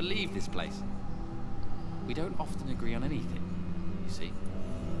 he would never leave this place. We don't often agree on anything, you see?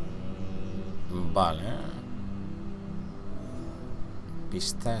 Vale.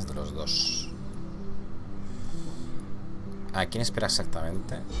 Pistas de los dos. ¿A quién espera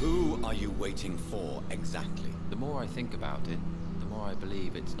exactamente? Who are you waiting for exactly? The more I think about it, the more I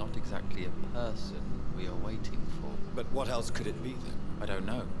believe it's not exactly a person we are waiting for. But what else could it be then? I don't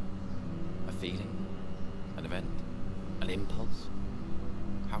know. A feeling? An event? An impulse?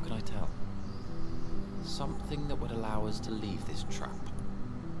 How can I tell? Something that would allow us to leave this trap.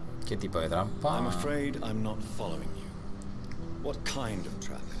 ¿Qué tipo de trampa? I'm afraid I'm not following you. What kind of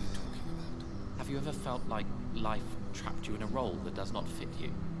trap are you talking about? Have you ever felt like life trapped you in a role that does not fit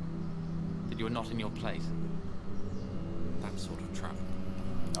you? That you are not in your place? That sort of trap.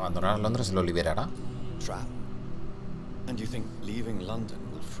 ¿Abandonar Londres lo liberará? Trap? And you think leaving London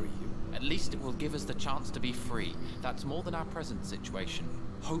will free you? At least it will give us the chance to be free. That's more than our present situation.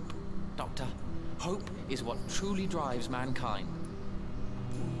 Hope, Doctor. Hope is what truly drives mankind.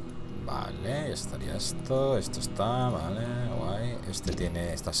 Vale, ya estaría esto. Esto está, vale, guay. Este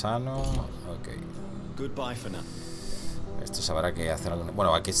está sano. Ok. Goodbye for now. Esto sabrá que hacer algo.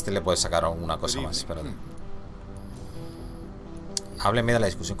 Bueno, aquí este le puede sacar alguna cosa más. Espérate. Hábleme de la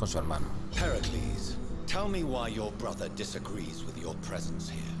discusión con su hermano. Pericles, tell me why your brother disagrees with your presence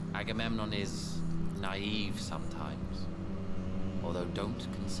here. Agamemnon is naive sometimes. Although don't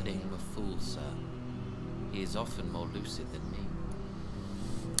consider him a fool, sir. He is often more lucid than me.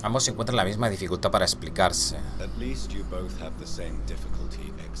 Ambos se encuentran la misma dificultad para explicarse. At least you both have the same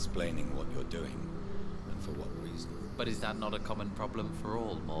difficulty explaining what you're doing, and for what reason. But is that not a common problem for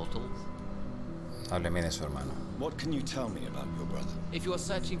all mortals? Hábleme de su hermano. What can you tell me about your brother? If you are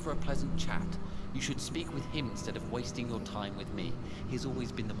searching for a pleasant chat, you should speak with him instead of wasting your time with me. He's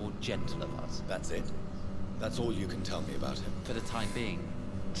always been the more gentle of us. That's it? That's all you can tell me about him? For the time being,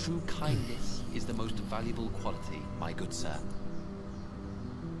 true kindness is the most valuable quality, my good sir.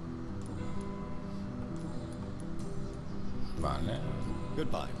 Vale.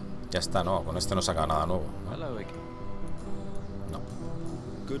 Goodbye. Ya está, no. Con este no saca nada nuevo. Hello again. No.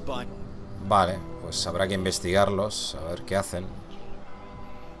 Goodbye. Vale, pues habrá que investigarlos, a ver qué hacen.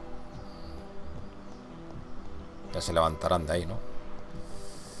 Ya se levantarán de ahí, ¿no?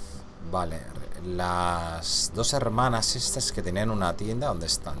 Vale, las dos hermanas estas que tenían una tienda, ¿dónde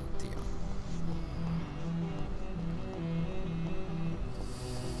están, tío?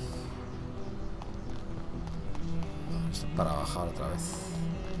 Esto es para bajar otra vez.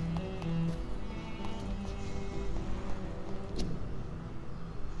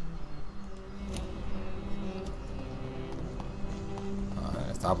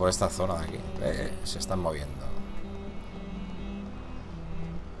 Estaba por esta zona de aquí. Se están moviendo.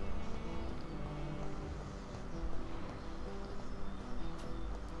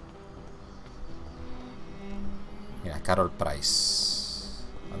 Mira, Carol Price.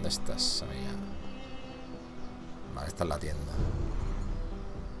 ¿Dónde estás, amiga? Vale, esta es la tienda.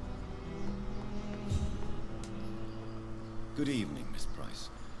 Good evening, Miss Price.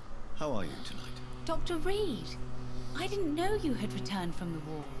 How are you tonight? Dr. Reid, I didn't know you had returned from the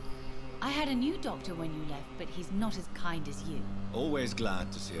war. I had a new doctor when you left, but he's not as kind as you. Always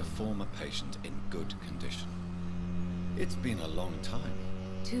glad to see a former patient in good condition. It's been a long time.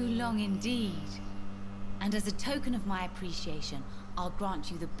 Too long indeed. And as a token of my appreciation, I'll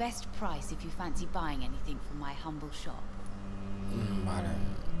grant you the best price if you fancy buying anything from my humble shop. Vale.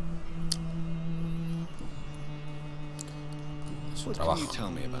 What can you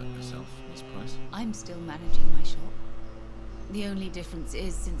tell me about yourself, Miss Price? I'm still managing my shop. The only difference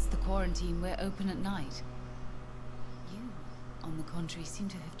is, since the quarantine, we're open at night. You, on the contrary, seem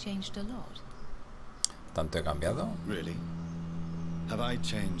to have changed a lot. ¿Tanto he cambiado? Really? Have I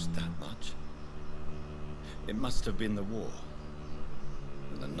changed that much? It must have been the war.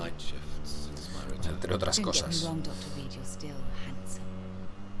 And the night shifts since my return. Entre otras Don't get me cosas. wrong, Dr. Reid, you're still handsome.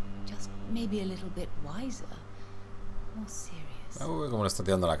 Just maybe a little bit wiser. More serious. Uy, como le está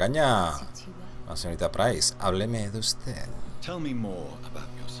tirando la caña Suits you well. la señorita Price. Hábleme de usted. Tell me more about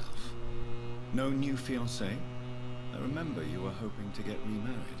yourself. No new fiancé? I remember you were hoping to get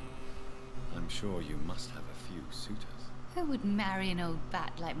remarried. I'm sure you must have a few suitors. Who would marry an old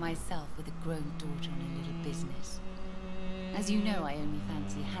bat like myself with a grown daughter and a little business? As you know, I only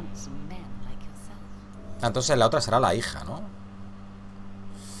fancy handsome men like yourself. Entonces la otra será la hija, ¿no?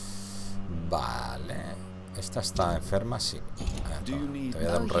 Vale. Esta está enferma, sí. Te voy a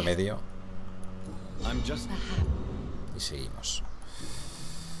dar un remedio. I'm just... Y seguimos.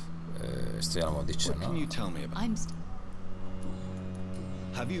 Esto ya lo hemos dicho, What ¿no? can you tell me about? I'm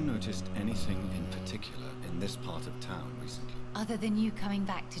Have you noticed anything in particular in this part of town recently? other than you coming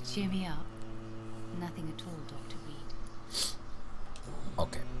back to cheer me up. Nothing at all, Dr. Reid.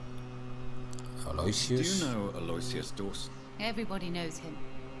 Ok. Do Aloysius. you know Aloysius Dawson? Everybody knows him.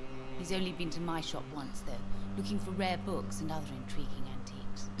 He's only been to my shop once, though, looking for rare books and other intriguing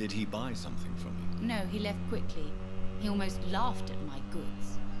antiques. Did he buy something from you? No, he left quickly. He almost laughed at my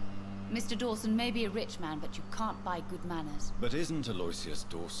goods. Mr. Dawson may be a rich man, but you can't buy good manners. But isn't Aloysius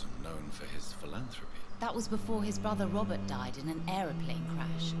Dawson known for his philanthropy? That was before his brother Robert died in an aeroplane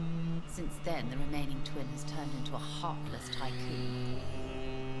crash. Since then, the remaining twin has turned into a heartless tycoon.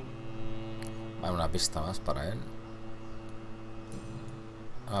 Hay una pista más para él.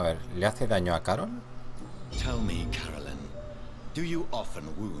 A ver, ¿le hace daño a Carol? Tell me, Carolyn, do you often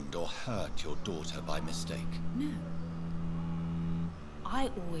wound or hurt your daughter by mistake? No. I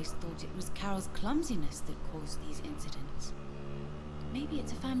always thought it was Carol's clumsiness that caused these incidents. Maybe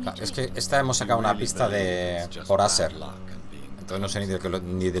it's a family trait. Es que esta hemos sacado una pista de por Acer. Entonces no sé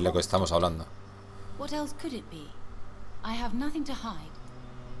ni de lo que estamos hablando. What else could it be? I have nothing to hide.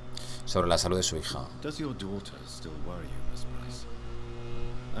 Sobre la salud de su hija. Does your daughter still worry you, Miss Price?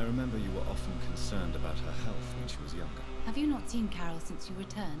 I remember you were often concerned about her health when she was younger. Have you not seen Carol since you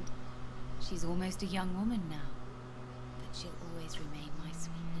returned? She's almost a young woman now. But she'll always remain my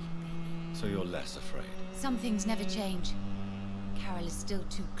sweet little baby. So you're less afraid? Some things never change. Carol is still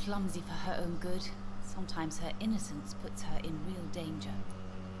too clumsy for her own good. Sometimes her innocence puts her in real danger.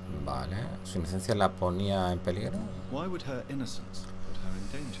 Vale. ¿Su inocencia la ponía en peligro? Why would her innocence put her in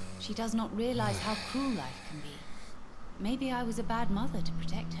danger? She does not realize how cruel life can be. Maybe I was a bad mother to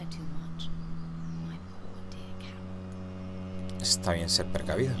protect her too much. My poor dear Carol. Está bien ser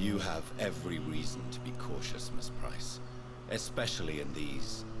precavido. You have every reason to be cautious, Miss Price, especially in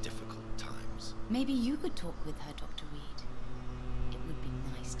these difficult times. Maybe you could talk with her, Dr. Reid. It would be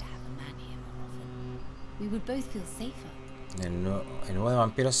nice to have a man here more often. We would both feel safer. El nuevo de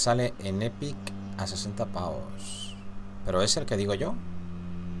vampiros sale en Epic a 60 pavos. ¿Pero es el que digo yo?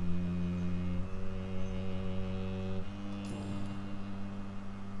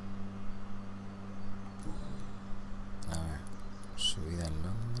 A ver, subida en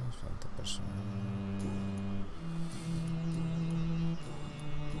Londres, 20 personas.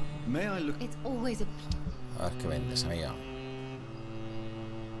 May I look? It's always a... A ver qué vendes, amiga.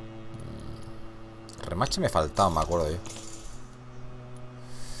 Remache me faltaba, me acuerdo yo.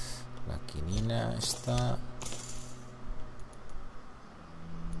 La quinina esta.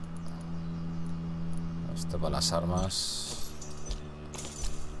 Esto para las armas.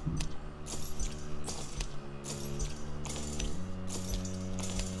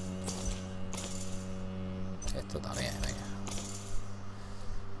 Esto también, venga.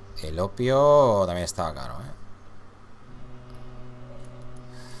 El opio también estaba caro, ¿eh?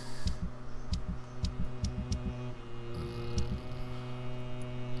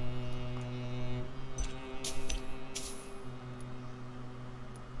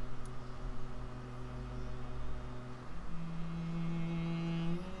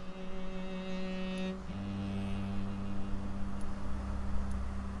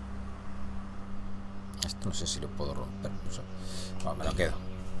 No sé si lo puedo romper, no sé. No, me lo quedo.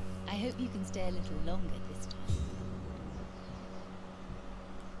 I hope you can stay a little longer this time.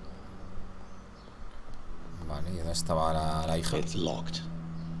 Vale, ¿y dónde estaba la hija? It's locked.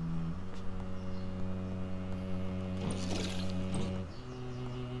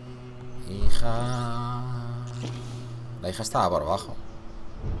 Hija. La hija estaba por abajo.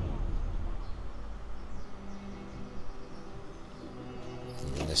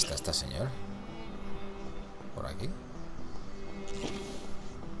 ¿Y dónde está esta señora? Por aquí.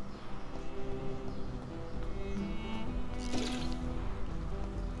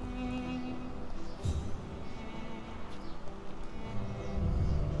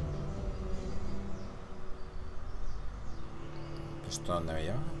 ¿Esto dónde me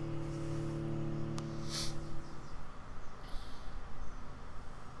lleva?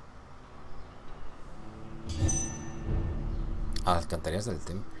 A las alcantarillas del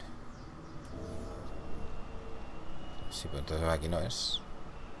templo. Sí, pero entonces aquí no es.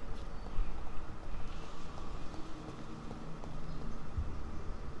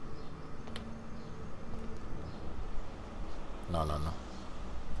 No, no, no.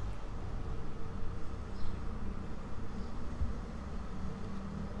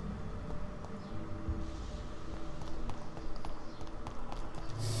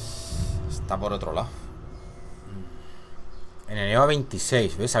 Está por otro lado. En el EVA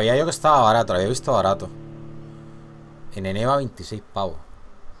 26, ¿ves? Sabía yo que estaba barato, lo había visto barato. En Eneva 26 pavos.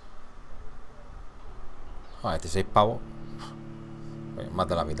 Ah, 26 pavos. Más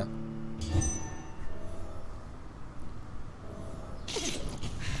de la mitad.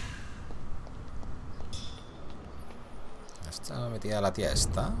 Está metida la tía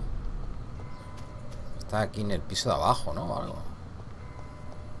esta. Está aquí en el piso de abajo, ¿no? O algo.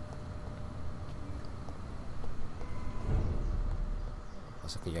 Lo que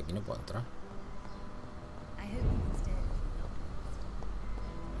pasa es que yo aquí no puedo entrar. I hope you can stay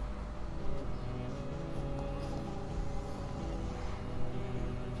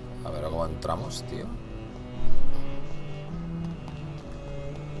A ver cómo entramos, tío.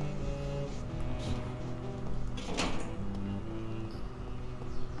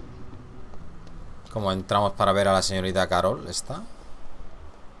 ¿Cómo entramos para ver a la señorita Carol? ¿Está?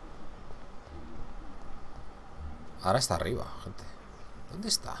 Ahora está arriba, gente. ¿Dónde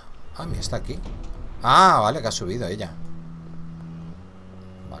está? Ah, mira, está aquí. Ah, vale, que ha subido ella.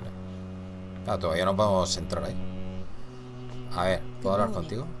 Vale. Claro, todavía no podemos entrar ahí. A ver, ¿puedo hablar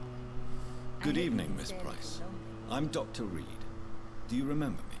contigo? Good evening, Miss Price. I'm Dr. Reid. Do you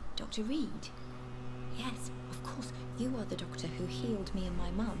remember me? Dr. Reid? Yes, of course. You are the doctor who healed me and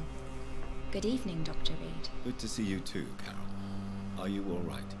my mum. Good evening, Dr. Reid. Good to see you too, Carol. Are you all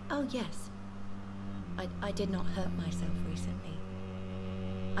right? Oh, yes. I did not hurt myself recently.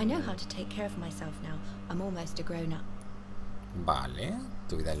 I know how to take care of myself now. I'm almost a grown-up. Vale.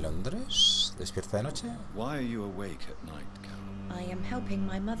 ¿Tu vida en Londres? ¿Despierta de noche? Why are you awake at night, Carol? I am helping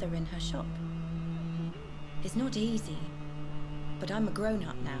my mother in her shop. It's not easy, but I'm a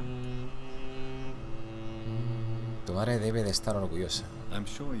grown-up now. Tu madre debe de estar orgullosa. I'm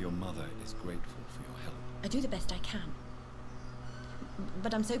sure your mother is grateful for your help. I do the best I can.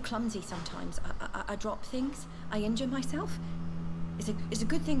 But I'm so clumsy sometimes. I drop things. I injure myself. It's a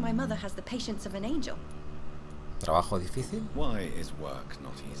good thing my mother has the patience of an angel. ¿Trabajo difícil? Why is work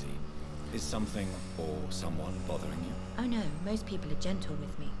not easy? Is something or someone bothering you? Oh no, most people are gentle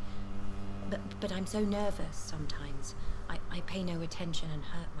with me. But I'm so nervous sometimes. I pay no attention and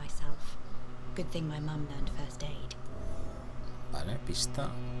hurt myself. Good thing my mum learned first aid. Vale, pista.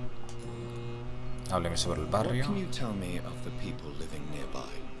 Hábleme sobre el barrio. What can you tell me of the people living nearby?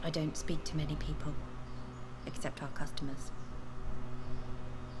 I don't speak to many people, except our customers.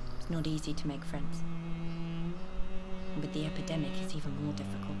 It's not easy to make friends. With the epidemic, it's even more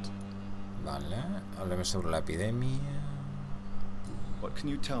difficult. Vale, hábleme sobre la epidemia. What can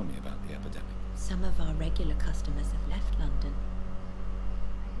you tell me about the epidemic? Some of our regular customers have left London.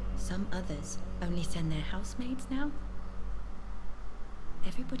 Some others only send their housemaids now.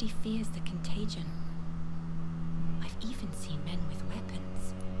 Everybody fears the contagion. I've even seen men with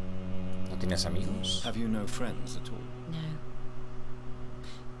weapons. ¿No tienes amigos? Have you no friends at all? No.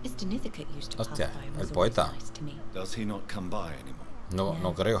 Mr. Nithicut used to pass Hostia, by and el was always poeta. nice to me. Does he not come by anymore? No,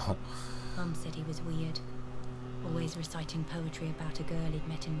 no creo. Mum said he was weird. Always reciting poetry about a girl he'd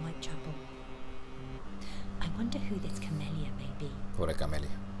met in Whitechapel. I wonder who this Camellia may be. Pobre Camelia.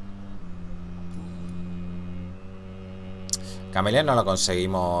 Camelia no la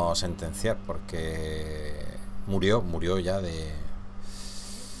conseguimos sentenciar porque murió ya de...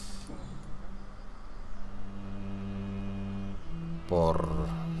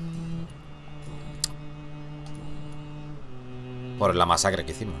 Por la masacre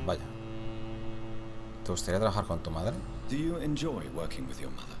que hicimos, vaya. ¿Te gustaría trabajar con tu madre? Do you enjoy working with your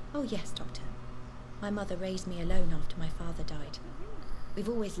mother? Oh yes, Doctor. My mother raised me alone after my father died. We've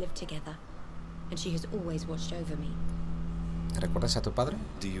always lived together, and she has always watched over me. ¿Recuerdas a tu padre?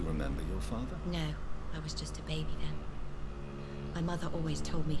 Do you remember your father? No, I was just a baby then. My mother always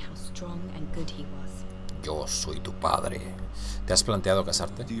told me how strong and good he was. Yo soy tu padre. ¿Te has planteado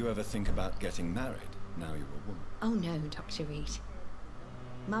casarte? Do you ever think about getting married now you're a woman? Oh no, Dr. Reid.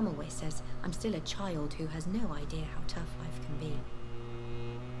 Mum always says I'm still a child who has no idea how tough life can be.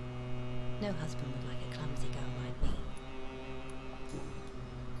 No husband would like a clumsy girl like me.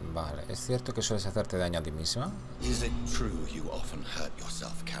 Vale, ¿es cierto que sueles hacerte daño a ti misma? Is it true you often hurt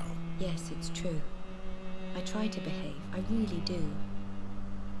yourself, Carol? Yes, it's true. I try to behave, I really do.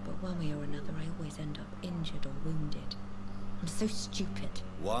 But one way or another, I always end up injured or wounded. I'm so stupid.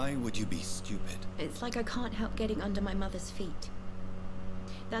 Why would you be stupid? It's like I can't help getting under my mother's feet.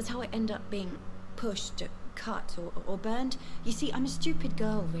 That's how I end up being pushed, cut, or burned. You see, I'm a stupid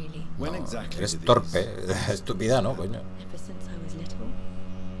girl, really. When No, exactly eres did torpe, these- estúpida, ¿no, coño? Ever since I was little.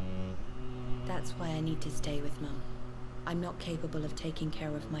 That's why I need to stay with Mum. I'm not capable of taking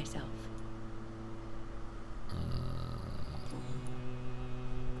care of myself.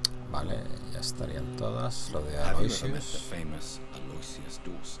 Vale, ya estarían todas. Lo de Have you ever met the Aloysius. famous Aloysius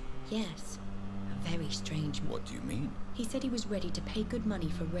Dawson? Yes, a very strange man. What do you mean? He said he was ready to pay good money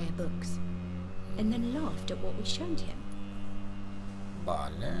for rare books, and then laughed at what we showed him.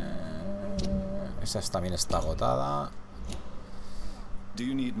 Vale. Esa también está agotada. Do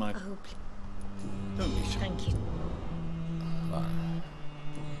you need my... Oh, Don't be shy. thank you. Vale.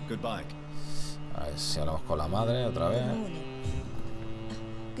 Goodbye. A ver si hablamos con la madre otra vez. Good morning.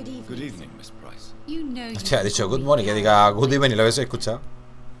 Good evening. Good evening, Miss Price. You know you Hostia, ha dicho call good me morning, que Carol. diga good evening, lo habéis escuchado.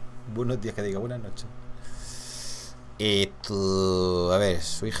 Buenos días, que diga buenas noches. Y tú, a ver,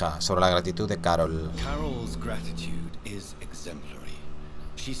 su hija, sobre la gratitud de Carol. Carol's gratitude is exemplary.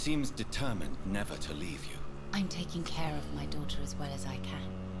 She seems determined never to leave you. I'm taking care of my daughter as well as I can.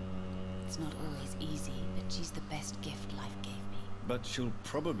 It's not always easy, but she's the best gift life gave me. But she'll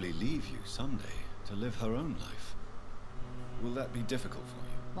probably leave you someday to live her own life. Will that be difficult for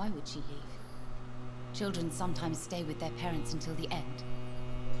you? Why would she leave? Children sometimes stay with their parents until the end,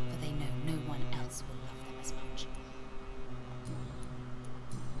 for they know no one else will love them as much.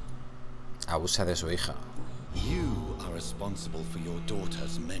 Abusa de su hija. You are responsible for your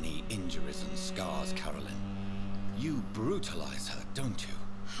daughter's many injuries and scars, Carolyn. You brutalize her, don't you?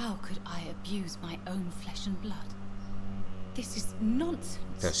 How could I abuse my own flesh and blood? This is nonsense.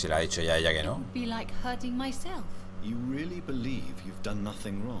 Pero si le ha dicho ya ella que It no. would be like hurting myself. You really believe you've done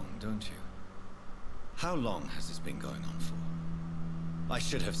nothing wrong, don't you? How long has this been going on for? I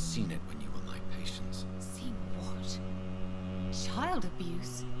should have seen it when you were my patients. See what? Child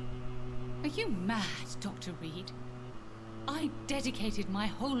abuse? Are you mad, Dr. Reid? I dedicated my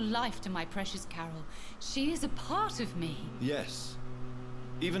whole life to my precious Carol. She is a part of me. Yes.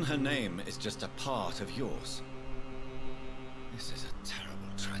 Even her name is just a part of yours. This is a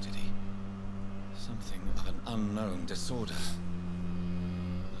terrible tragedy. Something of an unknown disorder.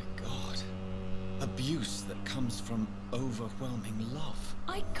 My God. Abuse that comes from overwhelming love.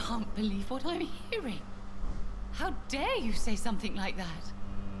 I can't believe what I'm hearing. How dare you say something like that?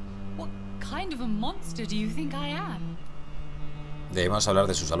 What kind of a monster do you think I am? Debemos hablar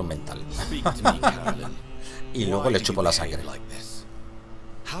de su salud mental. Speak to me, Carolyn. Y luego le chupo la sangre. Like this?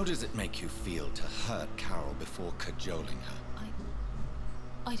 How does it make you feel to hurt Carol before cajoling her?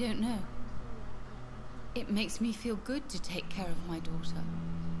 I don't know. It makes me feel good to take care of my daughter.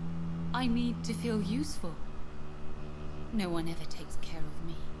 I need to feel useful. No one ever takes care of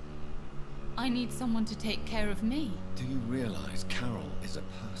me. I need someone to take care of me. Do you realize Carol is a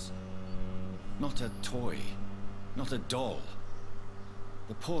person? Not a toy. Not a doll.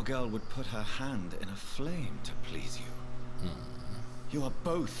 The poor girl would put her hand in a flame to please you. You are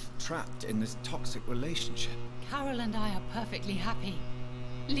both trapped in this toxic relationship. Carol and I are perfectly happy.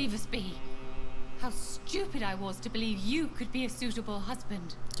 Leave us be. How stupid I was to believe you could be a suitable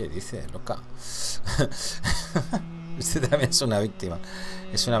husband. ¿Qué dice, loca? Usted también es una víctima.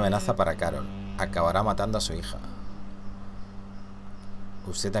 Es una amenaza para Carol. Acabará matando a su hija.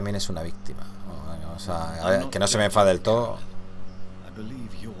 Usted también es una víctima. O sea, a ver, que no se me enfade del todo. I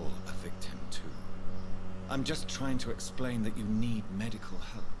believe you're a victim too. I'm just trying to explain that you need medical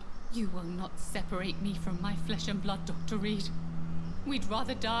help. You will not separate me from my flesh and blood, Dr. Reid. We'd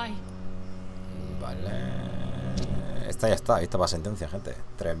rather die. Vale. Esta ya está. Esta va a sentencia, gente.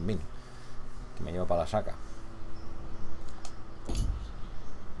 3000. Que me llevo para la saca.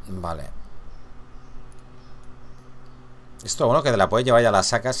 Vale. Esto bueno que te la puedes llevar ya a la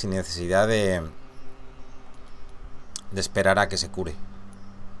saca sin necesidad de esperar a que se cure.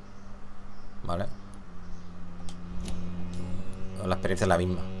 Vale. La experiencia es la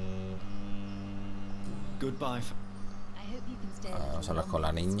misma. Goodbye. Vamos a hablar con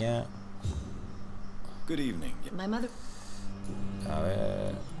la niña. Good evening. My mother... A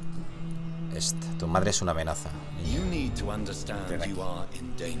ver. Esta. Tu madre es una amenaza. You need to understand you are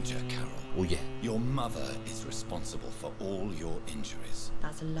in danger, Carol. Huye. Your mother is responsible for all your injuries.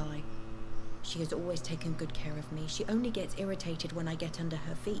 That's a lie. She has always taken good care of me. She only gets irritated when I get under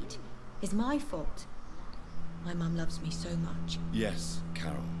her feet. It's my fault. My mum loves me so much. Yes,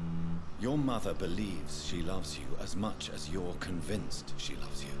 Carol. Your mother believes she loves you as much as you're convinced she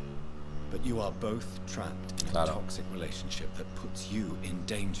loves you. But you are both trapped in a toxic relationship that puts you in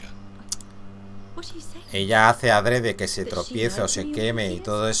danger. What are you saying? Ella hace adrede que se tropiece o se queme y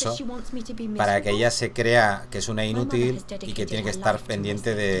todo eso para que ella se crea que es una inútil y que tiene que estar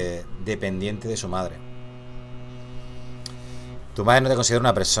dependiente de su madre. Tu madre no te considera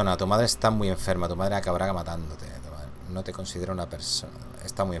una persona. Tu madre está muy enferma. Tu madre acabará matándote. No te considera una persona.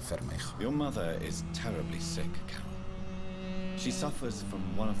 Está muy enferma, hijo. Your mother is terribly sick, Carol. She suffers from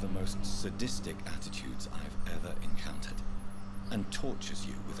one of the most sadistic attitudes I've ever encountered, and tortures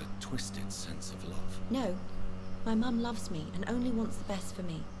you with a twisted sense of love. No, my mum loves me and only wants the best for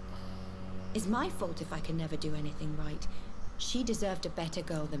me. It's my fault if I can never do anything right. She deserved a better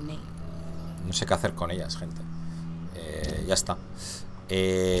girl than me. No sé qué hacer con ellas, gente. Ya está.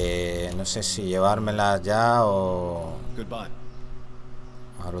 No sé si llevármelas ya o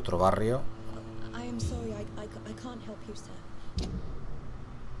al otro barrio. I am sorry, I can't help you, sir.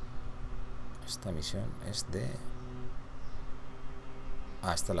 Esta misión es de...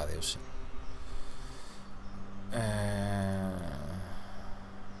 Ah, esta es la de Use.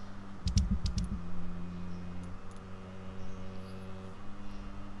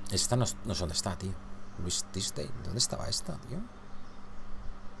 Esta no sé dónde está, tío. Luis Disney. ¿Dónde estaba esta, tío?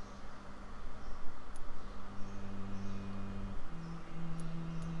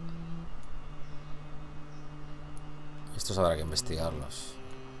 estos habrá que investigarlos.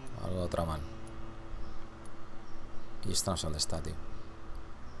 Algo de otra mano. Y esta no sé dónde está, tío.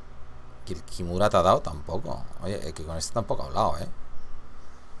 ¿Y el Kimura te ha dado? Tampoco. Oye, que con este tampoco he hablado, ¿eh?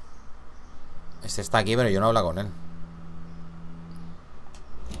 Este está aquí, pero yo no hablo con él.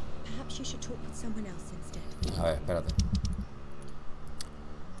 A ver, espérate.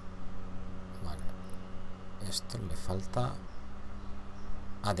 Vale. Esto le falta...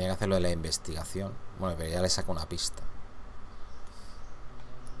 Ah, tiene que hacerlo de la investigación. Bueno, pero ya le saco una pista.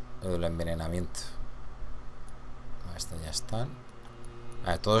 Lo del envenenamiento. Estos ya están.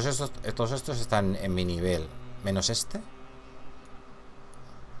 A ver, todos estos están en mi nivel. Menos este.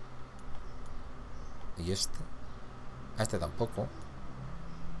 Y este. A este tampoco.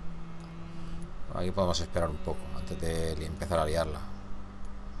 Aquí podemos esperar un poco antes de empezar a liarla.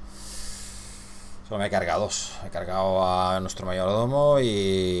 Solo me he cargado dos. He cargado a nuestro mayordomo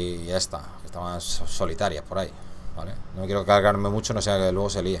y ya está. Estaban solitarias por ahí. ¿Vale? No quiero cargarme mucho, no sea que luego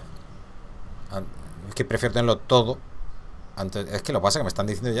se líe. Es que prefiero tenerlo todo antes. Es que lo que pasa es que me están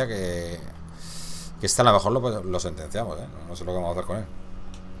diciendo ya que esta a lo mejor lo sentenciamos, ¿eh? No sé lo que vamos a hacer con él.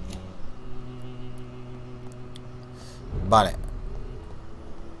 Vale.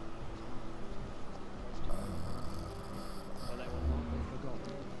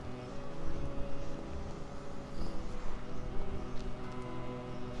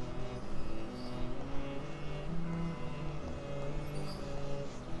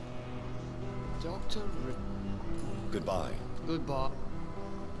 Goodbye. Goodbye.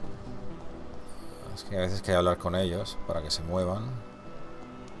 Es que a veces hay que hablar con ellos para que se muevan.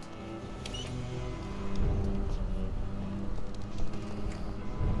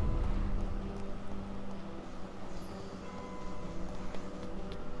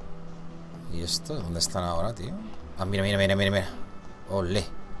 ¿Y esto? ¿Dónde están ahora, tío? Ah, mira, mira, mira, mira, mira. Olé.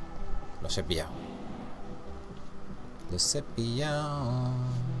 Los he pillado. Los he pillado.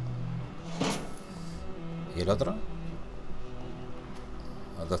 ¿Y el otro?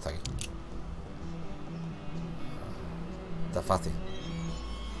 El otro está aquí. Está fácil.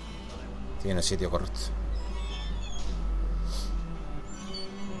 Tiene el sitio correcto.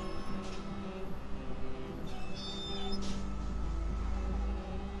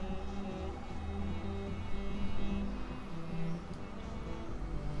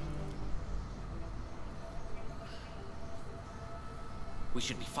 We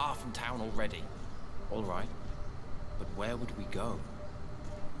should be far from town already. All right. But where would we go?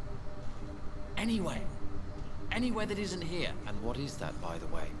 Anywhere. Anywhere that isn't here. And what is that, by the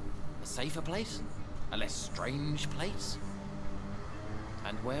way? A safer place? A less strange place?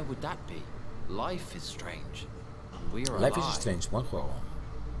 And where would that be? Life is strange. We are alive. Life is strange, buen juego.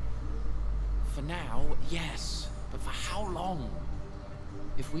 For now, yes. But for how long?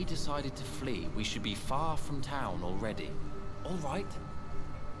 If we decided to flee, we should be far from town already. All right.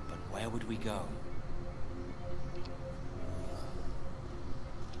 But where would we go?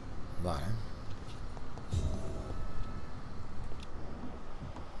 Vale.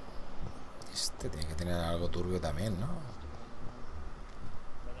 Este tiene que tener algo turbio también, ¿no?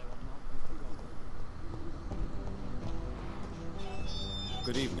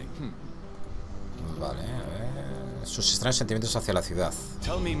 Good evening. Vale, a ver. Sus extraños sentimientos hacia la ciudad.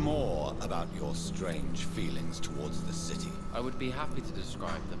 Tell me more about your strange feelings towards the city. I would be happy to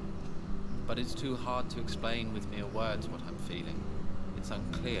describe them, but it's too hard to explain with mere words what I'm feeling. It's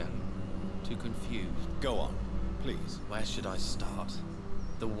unclear, too confused. Go on, please. Where should I start?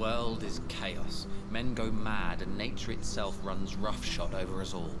 The world is chaos. Men go mad, and nature itself runs roughshod over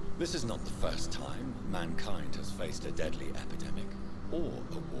us all. This is not the first time mankind has faced a deadly epidemic or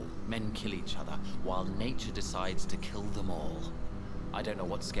a war. Men kill each other, while nature decides to kill them all. I don't know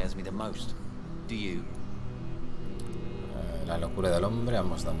what scares me the most. Do you? La locura del hombre,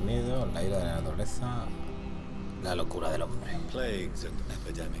 ambos dan miedo. La ira de la naturaleza. La locura del hombre. Plagues and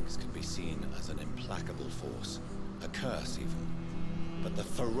epidemics can be seen as an implacable force, a curse even. But the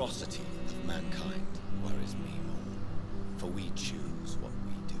ferocity of mankind worries me more, for we choose what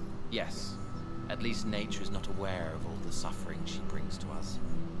we do. Yes. At least nature is not aware of all the suffering she brings to us.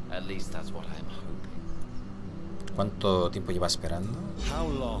 At least that's what I am hoping. ¿Cuánto tiempo lleva esperando? How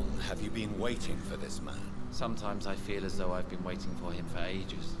long have you been waiting for this man? Sometimes I feel as though I've been waiting for him for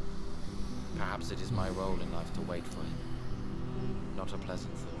ages. Perhaps it is my role in life to wait for him. Not a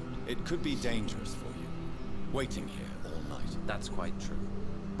pleasant thought. It could be dangerous for you, waiting here all night. That's quite true.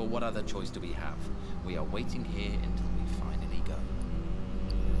 But what other choice do we have? We are waiting here until we finally go.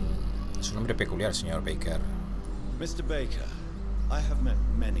 Es un nombre peculiar, señor Baker. Mr. Baker, I have met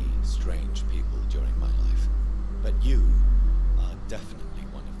many strange people during my life, but you are definitely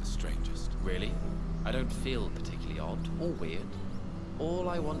one of the strangest. Really? I don't feel particularly odd or weird. All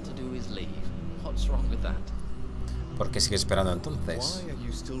I want to do is leave. What's wrong with that? ¿Por qué sigue esperando entonces? Why are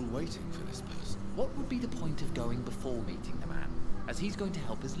you still waiting for this person? What would be the point of going before meeting the man, as he's going to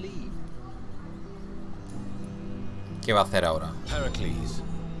help us leave? ¿Qué va a hacer ahora? Pericles,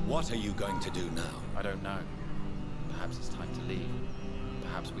 what are you going to do now? I don't know. Perhaps it's time to leave.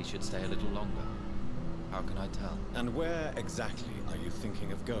 Perhaps we should stay a little longer. How can I tell? And where exactly are you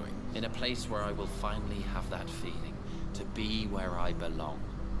thinking of going? In a place where I will finally have that feeling, to be where I belong.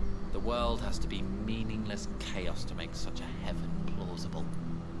 The world has to be meaningless chaos to make such a heaven plausible.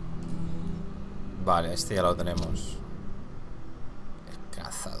 Vale, este ya lo tenemos. El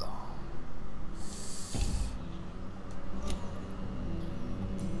cazador.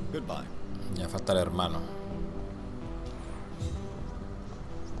 Goodbye. Ya falta el hermano.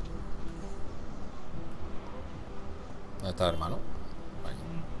 ¿Dónde está el hermano? Ahí.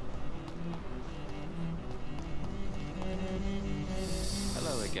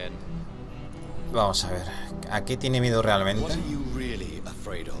 Hello again. Vamos a ver. ¿A qué tiene miedo realmente? What are you really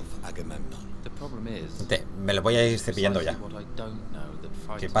afraid of, Agamemnon? The problem is, Me lo voy a ir cepillando ya. what I don't know that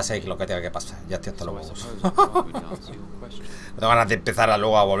Que frightens pase me. lo que tenga que pasar. Ya estoy hasta So I luego. suppose I can't really answer your question. No tengo ganas de empezar a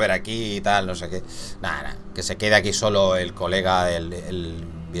luego a volver aquí y tal, no sé qué. Nada. Que se quede aquí solo el colega, el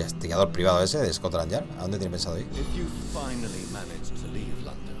investigador privado ese de Scotland Yard. ¿A dónde tiene pensado ir? If you finally manage to leave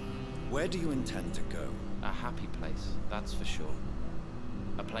London, where do you intend to go? A happy place, that's for sure.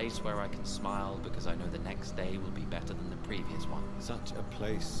 A place where I can smile because I know the next day will be better than the previous one. Such a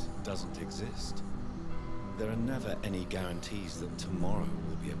place doesn't exist. There are never any guarantees that tomorrow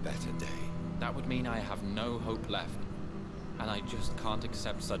will be a better day. That would mean I have no hope left. And I just can't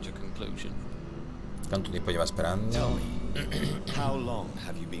accept such a conclusion. ¿Cuánto tiempo lleva esperando? Tell me, how long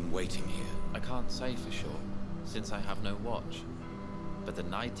have you been waiting here? I can't say for sure, since I have no watch. But the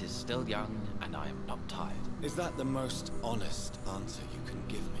night is still young, and I am not tired. Is that the most honest answer you can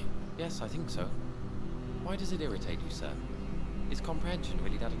give me? Yes, I think so. Why does it irritate you, sir? Is comprehension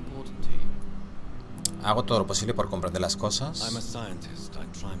really that important to you? Hago todo lo posible por comprender las cosas. I'm a scientist. I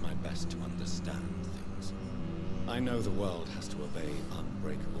try my best to understand things. I know the world has to obey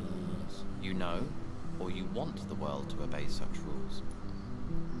unbreakable rules. You know, or you want the world to obey such rules?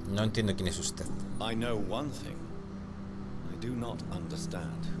 No entiendo quién es usted. I know one thing. I do not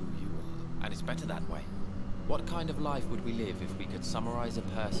understand who you are. And it's better that way. What kind of life would we live if we could summarize a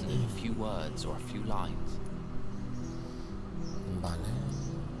person in a few words or a few lines? Vale.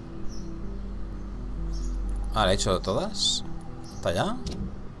 Ah, ¿le he hecho todas? ¿Está allá?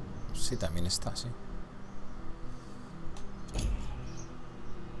 Sí, también está, sí.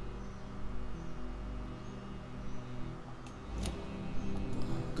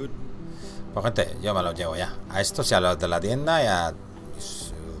 Good. Pues gente, yo me los llevo ya. A estos y a los de la tienda y a...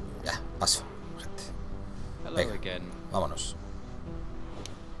 Ya, paso, gente. Hello Venga, again. vámonos.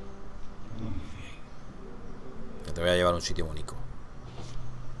 Que te voy a llevar a un sitio único.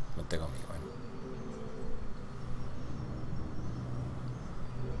 Vente conmigo, ¿eh?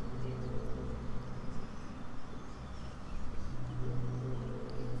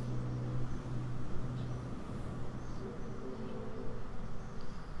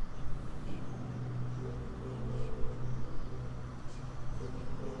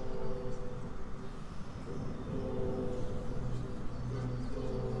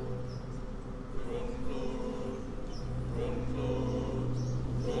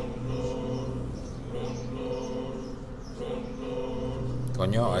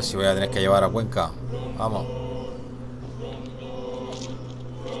 Coño, a ver si voy a tener que llevar a Cuenca. Vamos.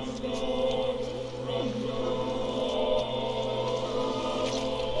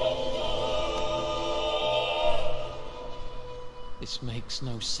 This makes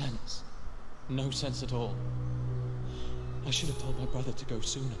no sense. No sense at all. I should have told my brother to go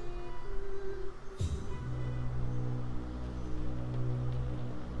sooner.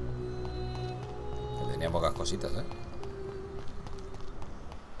 Tenía pocas cositas, ¿eh?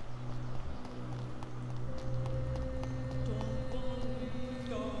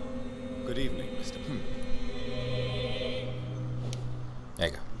 Good evening, Mr.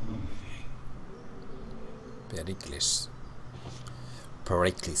 Venga. Pericles.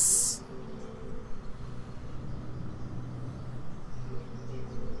 Pericles.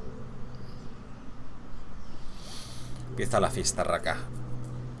 Empieza la fiesta, raca.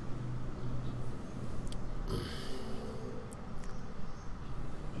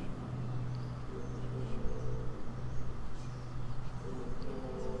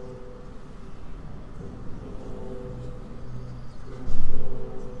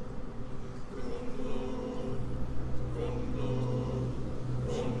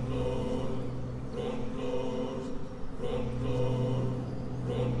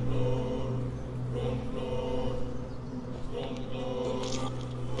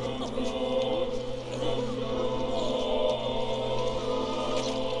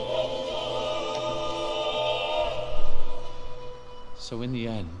 So in the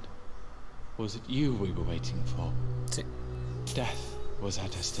end, was it you we were waiting for? Sí. Death was our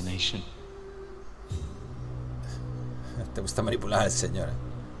destination. Te gusta manipular al señor, ¿eh?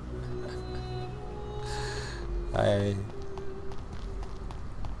 Ay.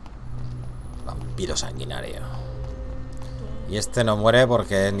 Vampiro sanguinario. Y este no muere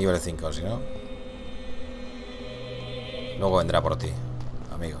porque es nivel 5, si no. Luego vendrá por ti,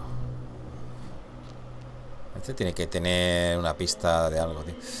 amigo. Este tiene que tener una pista de algo,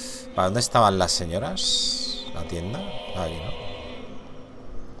 tío. ¿Para dónde estaban las señoras? ¿La tienda? Aquí, ¿no?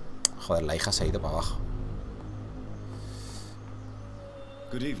 Joder, la hija se ha ido para abajo.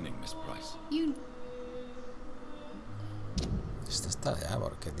 Good evening, Miss Price. Esta está ya,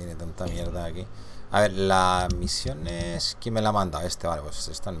 porque tiene tanta mierda aquí. A ver, las misiones... ¿Quién me la manda? Este, vale, pues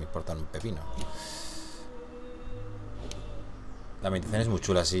esta no me importa un pepino. La meditación es muy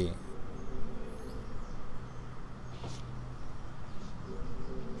chula, sí.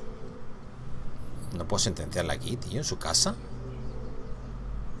 No puedo sentenciarla aquí, tío, en su casa.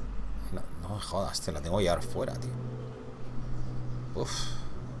 No me jodas, tío, la tengo que llevar fuera, tío. Uf.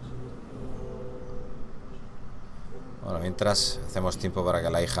 Bueno, mientras hacemos tiempo para que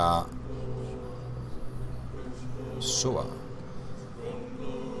la hija suba.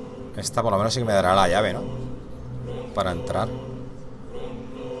 Esta por lo menos sí que me dará la llave, ¿no? Para entrar.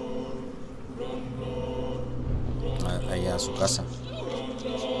 Ahí a su casa.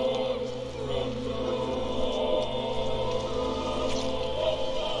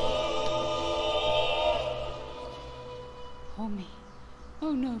 Poor me.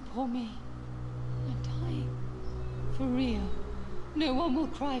 Oh no, poor me. I'm dying. For real. No one will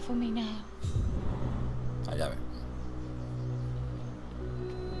cry for me now. La llave.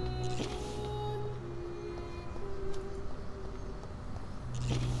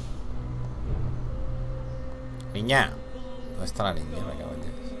 Niña. ¿Dónde está la niña? Me cago en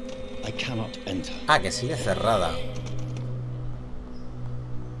Dios. I cannot enter. Ah, que sigue cerrada.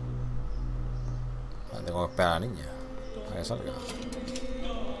 Tengo que esperar a la niña a que salga.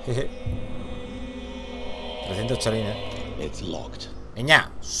 Jeje. 300 chalines. It's locked.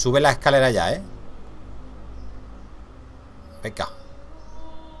 Niña, sube la escalera ya, ¿eh? Venga.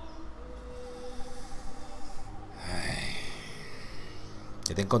 Ay.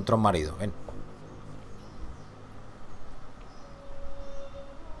 Que te encontró un marido, ven.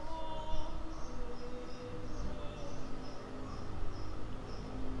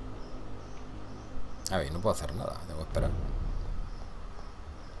 A ver, no puedo hacer nada, tengo que esperar.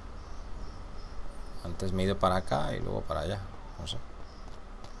 Antes me he ido para acá y luego para allá, no sé.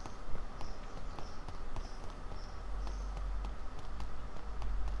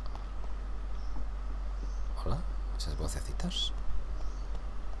 Hola, esas vocecitas.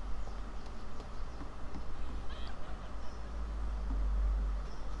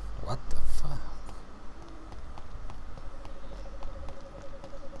 What the fuck.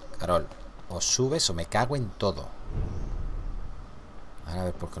 Carol, o subes o me cago en todo. Ahora a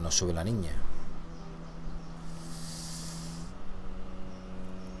ver por qué no sube la niña.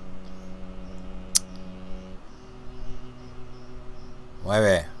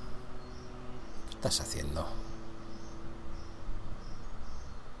 Mueve. ¿Qué estás haciendo?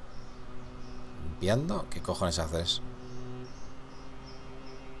 ¿Limpiando? ¿Qué cojones haces?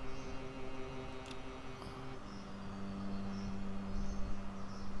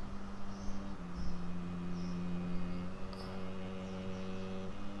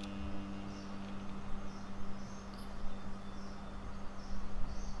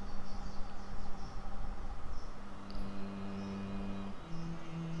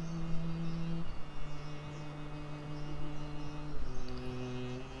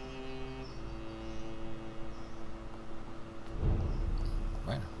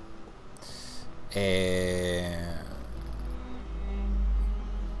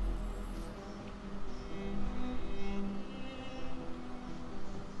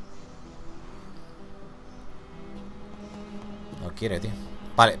 No quiere, tío.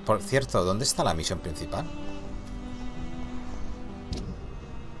 Vale, por cierto, ¿dónde está la misión principal?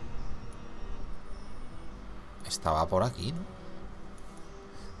 Estaba por aquí, ¿no?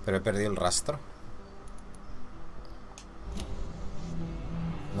 Pero he perdido el rastro.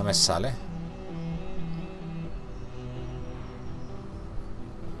 No me sale.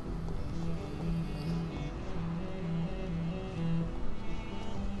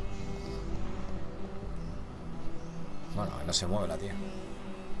 Bueno, no se mueve la tía.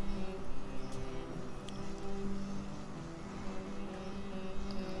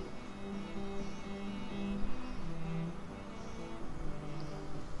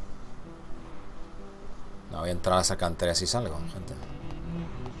 No voy a entrar a esa cantera si salgo, gente.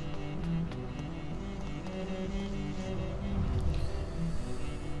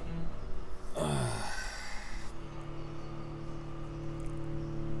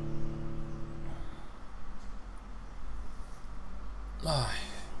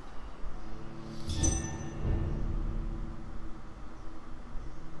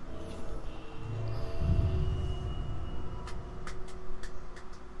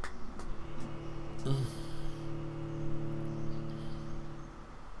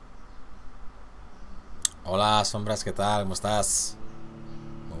 Hola, sombras, ¿qué tal? ¿Cómo estás?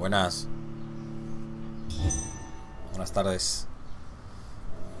 Muy buenas. Buenas tardes.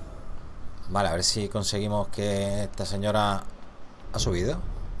 Vale, a ver si conseguimos que esta señora... ¿Ha subido?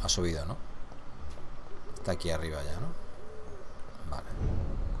 Ha subido, ¿no? Está aquí arriba ya, ¿no? Vale.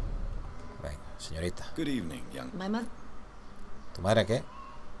 Venga, señorita. Good evening, young. My mother. ¿Tu madre qué?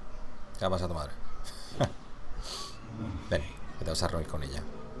 ¿Qué ha pasado a tu madre? Ven, que te vas a reunir con ella.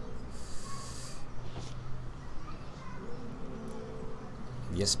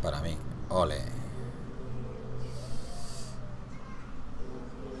 Y es para mí. Ole.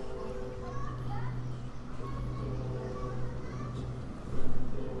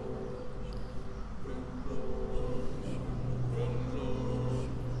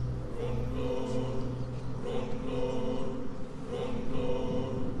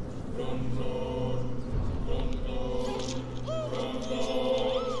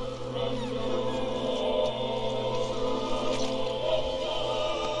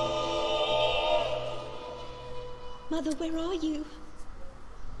 Mother, where are you?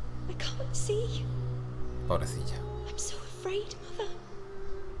 I can't see. Pobrecilla. I'm so afraid, Mother.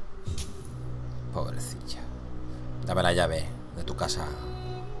 Pobrecilla. Dame la llave de tu casa.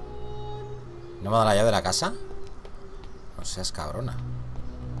 ¿No me da la llave de la casa? No seas cabrona.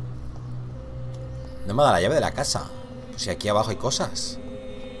 No me da la llave de la casa. Pues si aquí abajo hay cosas.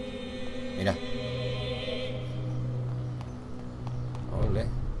 Mira.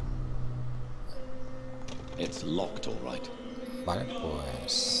 Ole. It's locked, all right. Vale,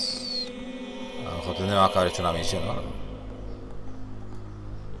 pues... A lo mejor tendríamos que haber hecho una misión o algo.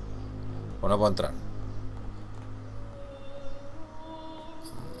 Pues no puedo entrar.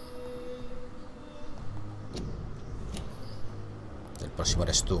 El próximo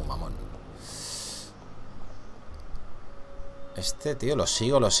eres tú, mamón. Este, tío, lo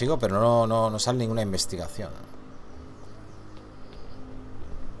sigo, pero no sale ninguna investigación.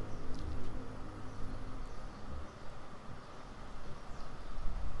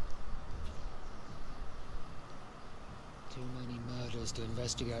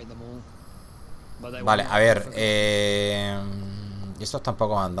 Vale, a ver, y estos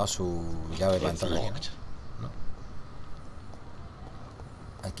tampoco me han dado su llave para entrar aquí, ¿no?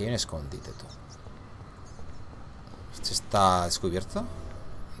 Aquí hay un escondite, tú. ¿Este está descubierto?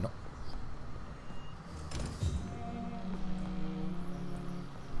 No.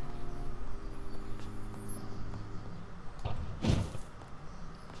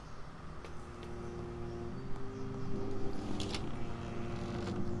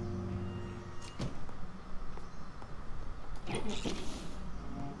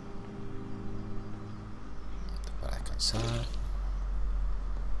 Para descansar.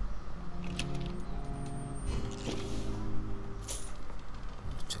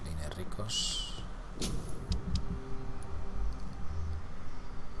 Chelines ricos.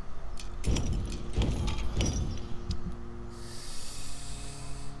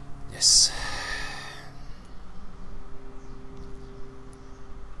 Yes.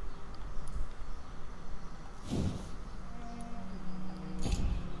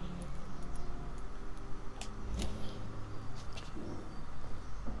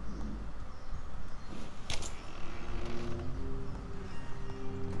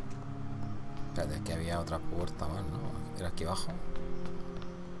 Espérate, aquí había otra puerta más, ¿no? Era aquí abajo.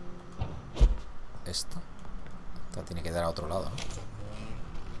 Esta tiene que dar a otro lado, ¿no?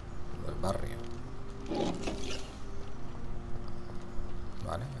 Del barrio.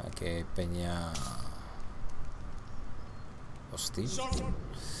 Vale, aquí hay peña hostil.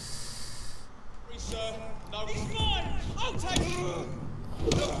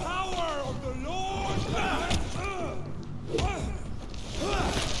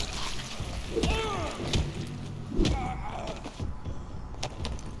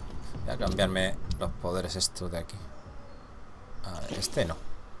 Voy a cambiarme los poderes estos de aquí. A ver, este no,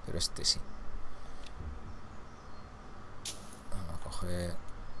 pero este sí. Vamos a coger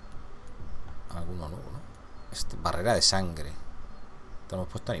alguno nuevo, ¿no? Este, barrera de sangre. Lo hemos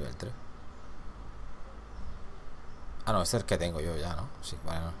puesto a nivel 3. Ah, no, este es el que tengo yo ya, ¿no? Sí,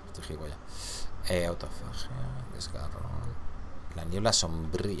 vale, no, estoy gilipollas. Autofagia, desgarrón. La niebla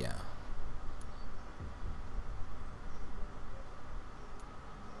sombría.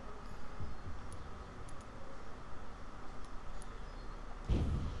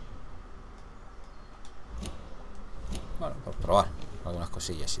 Bueno, por probar algunas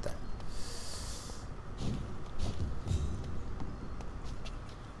cosillas y tal.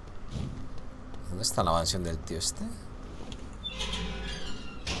 ¿Dónde está la mansión del tío este?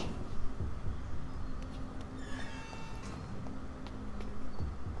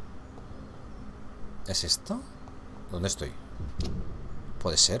 ¿Es esto? ¿Dónde estoy?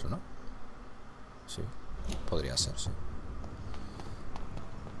 Puede ser, ¿no? Sí, podría ser, sí.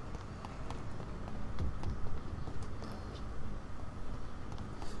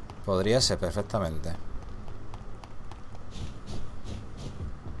 Podría ser perfectamente.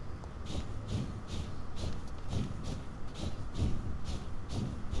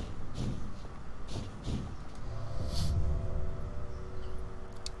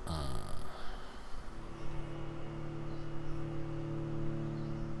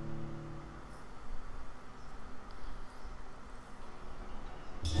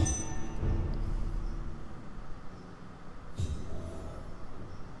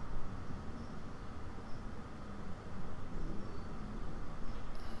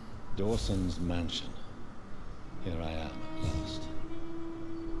 Dawson's mansion. Here I am at last.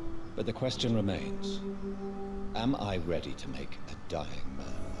 But the question remains, am I ready to make a dying man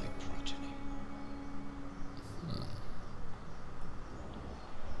my progeny?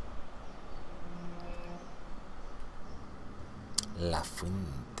 La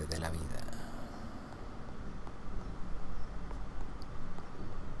fuente de la vida.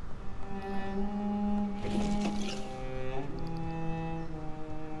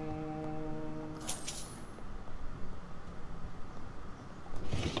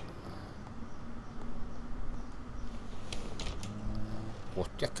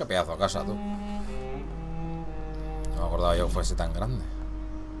 Hostias, qué pedazo de casa, tú. No me acordaba yo que fuese tan grande.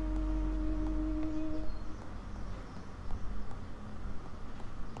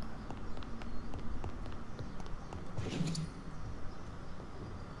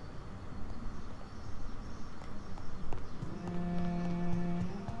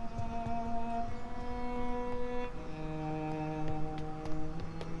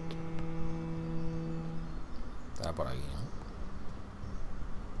 Estará por aquí, ¿no?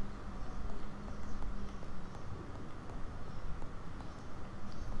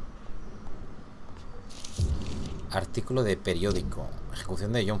 Artículo de periódico.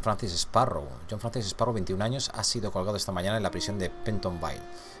 Ejecución de John Francis Sparrow. John Francis Sparrow, 21 años, ha sido colgado esta mañana en la prisión de Pentonville.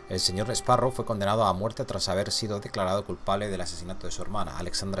 El señor Sparrow fue condenado a muerte tras haber sido declarado culpable del asesinato de su hermana,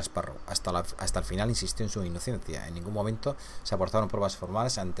 Alexandra Sparrow. Hasta el final insistió en su inocencia. En ningún momento se aportaron pruebas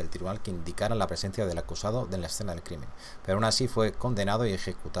formales ante el tribunal que indicaran la presencia del acusado en la escena del crimen. Pero aún así fue condenado y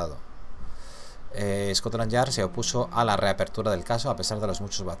ejecutado. Scotland Yard se opuso a la reapertura del caso a pesar de los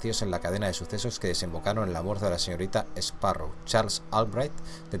muchos vacíos en la cadena de sucesos que desembocaron en la muerte de la señorita Sparrow. Charles Albright,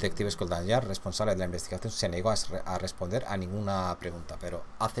 detective Scotland Yard, responsable de la investigación, se negó a responder a ninguna pregunta, pero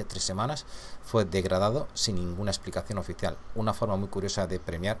hace 3 semanas fue degradado sin ninguna explicación oficial. Una forma muy curiosa de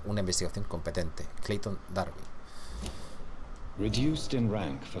premiar una investigación competente. Clayton Darby. Reduced in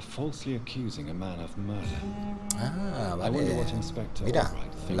rank for falsely accusing a man of murder. Ah, vale. Mira,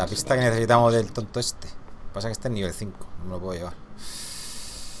 la pista que necesitamos del tonto este. Pasa que está en nivel 5, no me lo puedo llevar.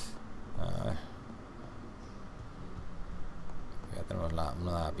 A ver. Ya tenemos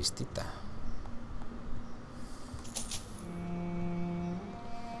una pistita.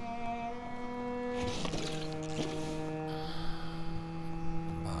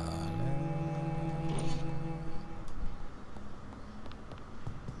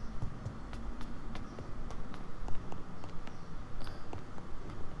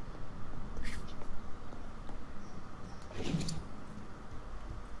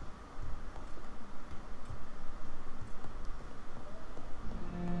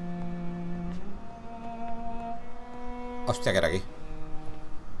 Hostia, que era aquí.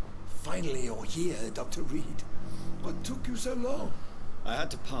 Finally you're here, Dr. Reid. What took you so long? I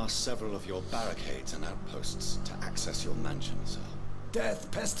had to pass several of your barricades and outposts to access your mansion, sir. Death,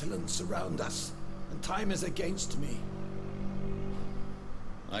 pestilence surround us, and time is against me.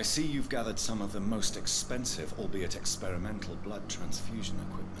 I see you've gathered some of the most expensive, albeit experimental, blood transfusion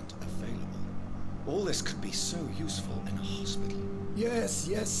equipment available. All this could be so useful in a hospital. Yes,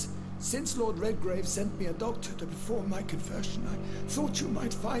 yes. Since Lord Redgrave sent me a doctor to perform my conversion, I thought you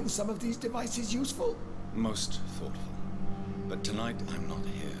might find some of these devices useful. Most thoughtful. But tonight I'm not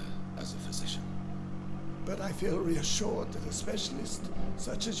here as a physician. But I feel reassured that a specialist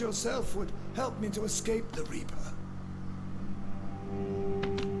such as yourself would help me to escape the Reaper.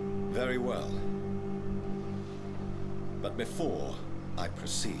 Very well. But before I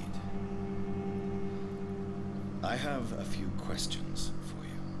proceed, I have a few questions for you.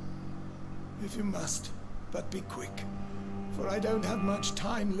 If you must, but be quick, for I don't have much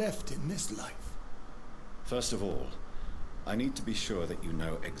time left in this life. First of all, I need to be sure that you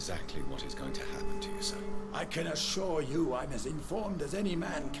know exactly what is going to happen to you, sir. I can assure you I'm as informed as any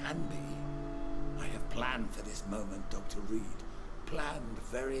man can be. I have planned for this moment, Dr. Reid. Planned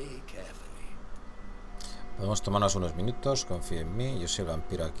very carefully. Podemos tomarnos unos minutos, confía en mí, yo soy el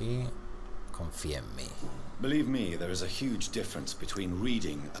vampiro aquí, confía en mí. Believe me, there is a huge difference between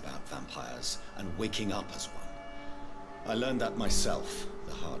reading about vampires and waking up as one. I learned that myself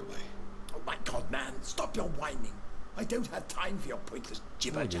the hard way. Oh my God, man, stop your whining. I don't have time for your pointless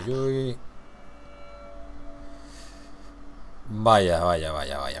jibber jabber. Uy. Vaya,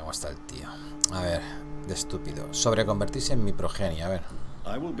 cómo está el tío. A ver, de estúpido. Sobre convertirse en mi progenie, a ver.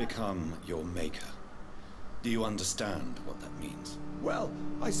 I will become your maker. Do you understand what that means? Well,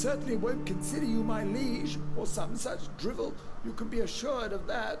 I certainly won't consider you my liege, or some such drivel. You can be assured of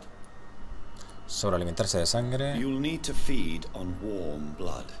that. Sobre alimentarse de sangre. You'll need to feed on warm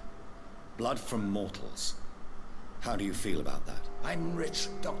blood. Blood from mortals. How do you feel about that? I'm rich,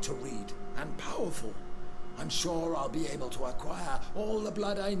 Dr. Reid, and powerful. I'm sure I'll be able to acquire all the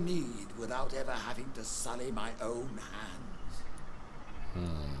blood I need without ever having to sully my own hands.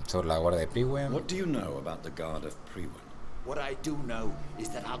 Sobre la guardia de Priwen. What do you know about the guard of Priwen? What I do know is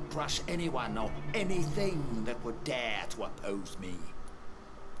that I'll crush anyone or anything that would dare to oppose me.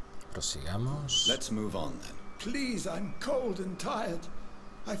 Prosigamos. Let's move on then. Please, I'm cold and tired.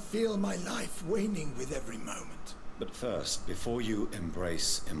 I feel my life waning with every moment. But first, before you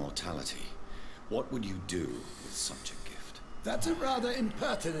embrace immortality, what would you do with such a gift? That's a rather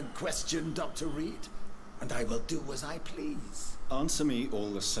impertinent question, Dr. Reid, and I will do as I please. Answer me all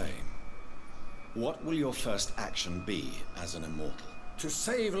the same. What will your first action be as an immortal? To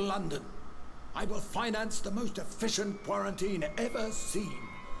save London. I will finance the most efficient quarantine ever seen.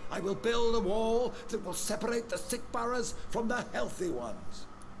 I will build a wall that will separate the sick boroughs from the healthy ones.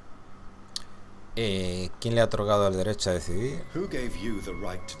 ¿Quién le ha otorgado el derecho a decidir? Who gave you the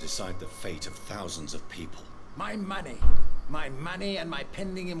right to decide the fate of thousands of people? My money. My money and my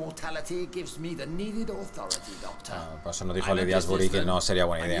pending immortality gives me the needed authority, Doctor. Por eso nos dijo Lady Asbury que no sería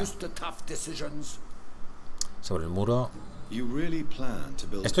buena idea. Sobre el muro. You really plan to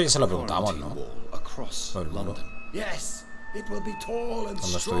build Esto ya se lo preguntamos, ¿no? Sobre el muro. Yes, it will be tall and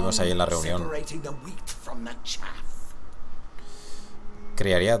cuando estuvimos ahí en la reunión.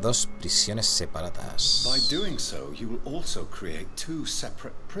 Crearía dos prisiones separadas. By doing so, you will also create two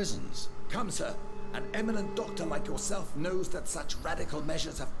separate prisons. Come, sir. An eminent doctor like yourself knows that such radical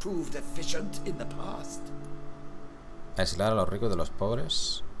measures have proved efficient in the past. Aislar a los ricos de los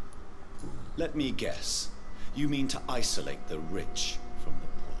pobres. Let me guess. You mean to isolate the rich from the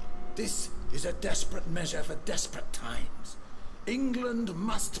poor. This is a desperate measure for desperate times. England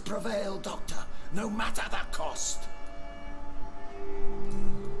must prevail, Doctor, no matter the cost.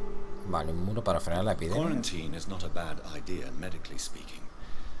 Vale, un muro para frenar la epidemia. Quarantine is not a bad idea, medically speaking.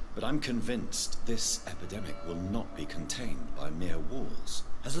 But I'm convinced this epidemic will not be contained by mere walls.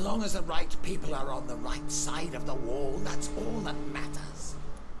 As long as the right people are on the right side of the wall, that's all that matters.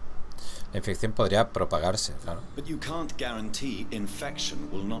 La infección podría propagarse, claro. But you can't guarantee infection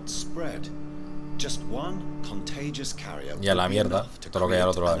will not spread. Just one contagious carrier Y a la mierda, todo lo que hay al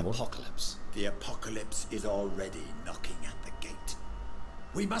otro lado del muro. The apocalypse is already knocking at the gate.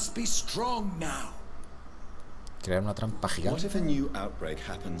 We must be strong now. Crear una trampa gigante. What if a new outbreak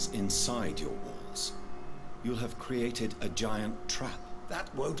happens inside your walls? You'll have created a giant trap.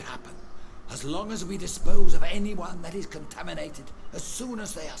 That won't happen. As long as we dispose of anyone that is contaminated as soon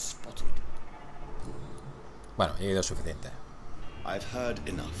as they are spotted. Bueno, he ido suficiente. I've heard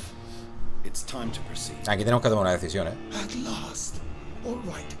enough. It's time to proceed. Aquí tenemos que tomar una decisión, ¿eh? At last. All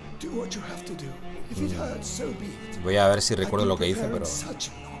right, do what you have to do. If it hurts, so be it. Voy a ver si recuerdo lo que hice, pero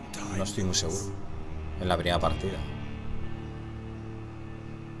no estoy muy seguro. En la primera partida.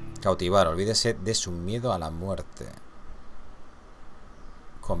 Cautivar, olvídese de su miedo a la muerte.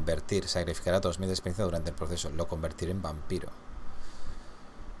 Convertir, sacrificará 2000 de experiencia durante el proceso. Lo convertiré en vampiro.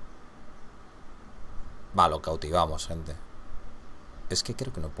 Va, lo cautivamos, gente. Es que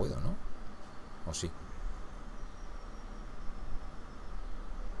creo que no puedo, ¿no? ¿O sí?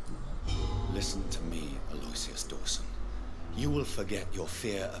 Listen to me, Aloysius Dawson. You will forget your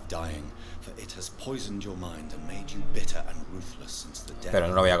fear of dying, for it has poisoned your mind and made you bitter and ruthless since the death Pero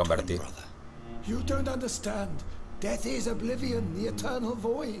no lo voy a of your convertir. twin brother. You don't understand. Death is oblivion, the eternal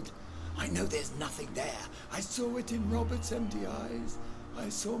void. I know there's nothing there. I saw it in Robert's empty eyes. I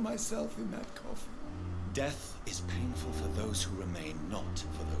saw myself in that coffin. Death is painful for those who remain, not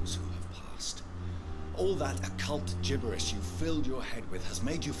for those who have passed. All that occult gibberish you filled your head with has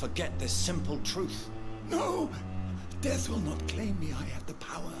made you forget this simple truth. No! Death will not claim me. I have the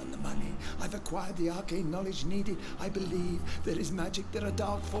power and the money. I've acquired the arcane knowledge needed. I believe there is magic, there are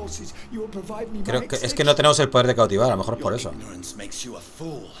dark forces. You will provide me. Creo que es que no tenemos el poder de cautivar, a lo mejor por eso. Ignorance makes you a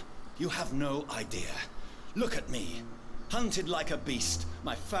fool. You have no idea. Look at me. Hunted like a beast,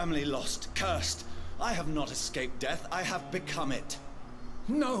 my family lost, cursed. I have not escaped death, I have become it.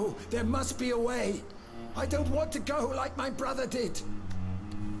 No, there must be a way. I don't want to go like my brother did.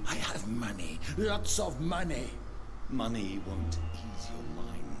 I have money, lots of money. Money won't ease your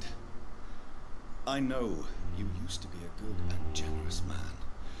mind. I know you used to be a good and generous man.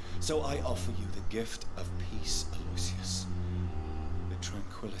 So I offer you the gift of peace, Aloysius. The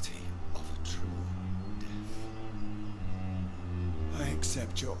tranquility of a true death. I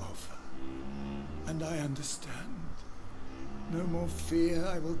accept your offer. And I understand. No more fear,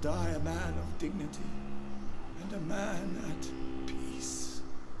 I will die a man of dignity. And a man at peace.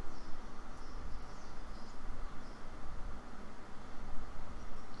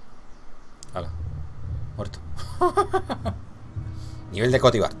 Hala. Muerto. Nivel de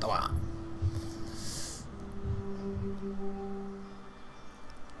cotivar, toma.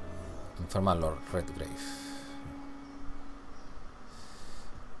 Informa a Lord Redgrave.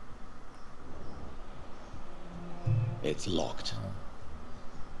 It's locked.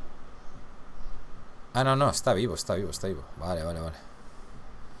 Ah, no, está vivo, está vivo, está vivo. Vale, vale, vale.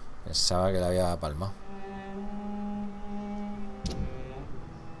 Pensaba que la había palmado.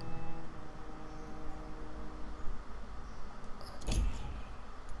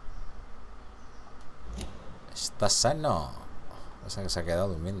 ¿Está sano? Pasa que se ha quedado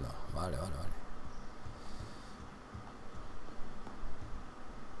durmiendo. Vale, vale, vale.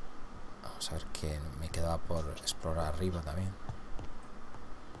 Vamos a ver qué me quedaba por explorar arriba también.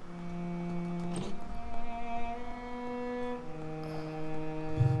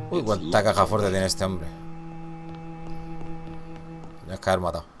 Uy, cuánta caja fuerte tiene este hombre. Tienes que haber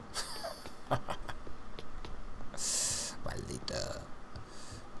matado. Maldita.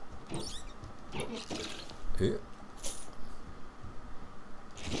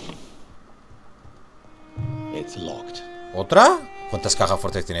 It's locked. ¿Otra? ¿Cuántas cajas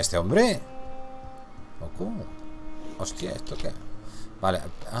fuertes tiene este hombre? Loco. Hostia, ¿esto qué? Vale.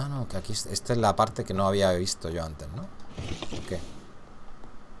 Ah, no, que aquí esta es la parte que no había visto yo antes, ¿no? ¿Qué?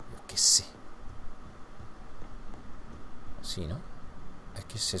 Yo qué sé. Sí, ¿no? Es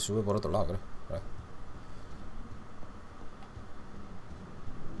que se sube por otro lado, creo. Vale.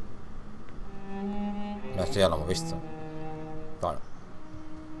 No, esto ya lo hemos visto. Claro.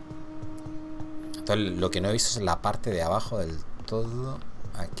 Entonces lo que no he visto es la parte de abajo del todo.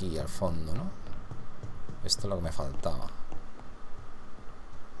 Aquí al fondo, ¿no? Esto es lo que me faltaba.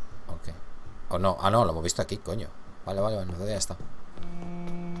 Ok. O no, ah no, lo hemos visto aquí, coño. Vale, vale, vale, ya está.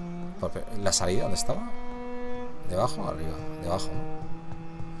 ¿La salida dónde estaba? ¿Debajo o arriba? Debajo, ¿no?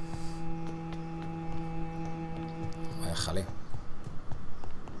 Vaya jaleo.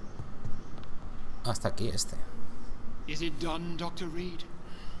 Hasta aquí este. Is it done, Dr. Reid?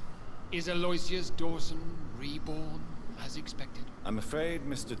 Is Aloysius Dawson reborn as expected? I'm afraid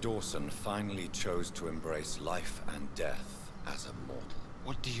Mr. Dawson finally chose to embrace life and death as a mortal.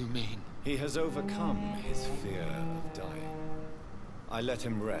 What do you mean? He has overcome his fear of dying. I let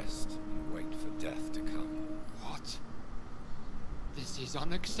him rest and wait for death to come. What? This is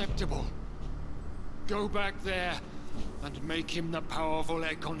unacceptable. Go back there and make him the powerful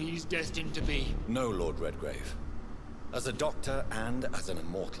Ekon he's destined to be. No, Lord Redgrave. As a doctor and as an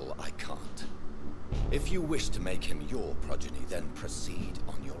immortal, I can't. If you wish to make him your progeny, then proceed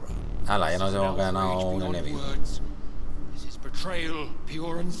on your own. Hala, ya nos hemos ganado un enemigo. This is betrayal,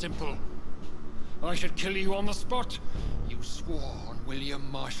 pure and simple. I should kill you on the spot. You swore on William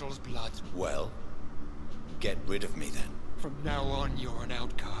Marshall's blood. Well, get rid of me then. From now on, you're an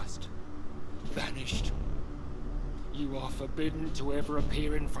outcast. Banished. You are forbidden to ever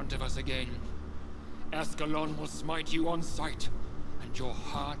appear in front of us again. Ascalon will smite you on sight, and your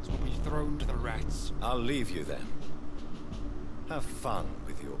heart will be thrown to the rats. I'll leave you then. Have fun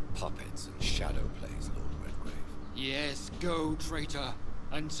with your puppets and shadow plays, Lord Redgrave. Yes, go, traitor,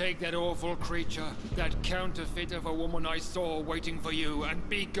 and take that awful creature, that counterfeit of a woman I saw waiting for you, and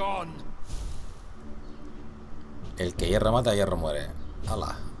be gone. El que hierro mata, hierro muere.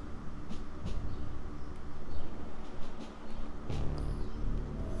 Hala.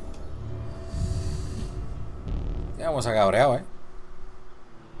 Ya hemos cabreado, ¿eh?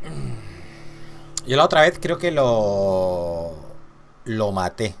 Yo la otra vez creo que lo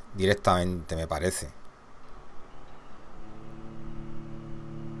maté directamente, me parece.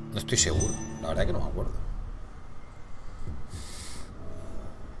 No estoy seguro. La verdad es que no me acuerdo.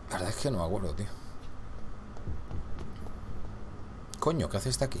 La verdad es que no me acuerdo, tío. Coño, ¿qué hace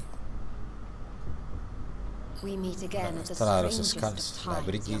esta aquí? Esta la de los Skulls. La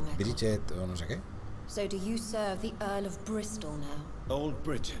Bridget o no sé qué. So do you serve the Earl of Bristol now? Old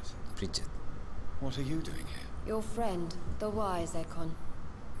Bridget. Bridget. What are you doing here? Your friend, the wise Ekon.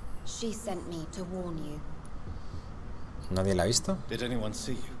 She sent me to warn you. ¿Nadie la ha visto? Did anyone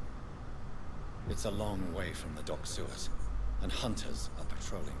see you? It's a long way from the dock sewers, and hunters are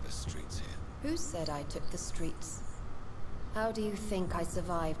patrolling the streets here. Who said I took the streets? How do you think I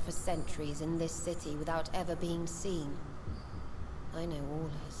survived for centuries in this city without ever being seen? I know all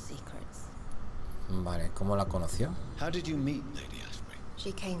her secrets. Vale, ¿cómo la conoció? How did you meet Lady Ashbury?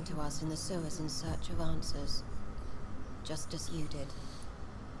 She came to us in the sewers in search of answers. Just as you did.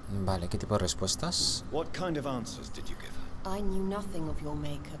 Vale, ¿qué tipo de respuestas? What kind of answers did you give her? I knew nothing of your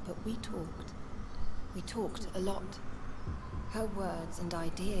maker, but we talked. We talked a lot. Her words and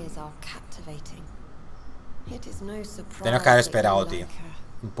ideas are captivating. It is no surprise. Tenemos que haber that you esperado, like tío.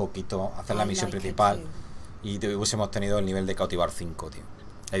 her. Un poquito, hacer la I misión like her principal. too. Y hubiésemos tenido el nivel de cautivar 5, tío.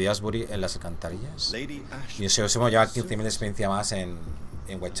 Lady Ashbury en las alcantarillas. Lady Ashbury. Y si hubiésemos llevado 15.000 de experiencia más en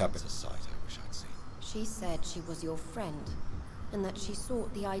Whitechapel. That's a sight I wish I'd seen. She said she was your friend, and that she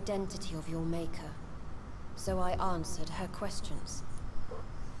sought the identity of your maker. So I answered her questions.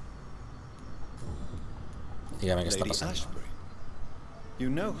 Dígame qué está Lady pasando. Ashbury. You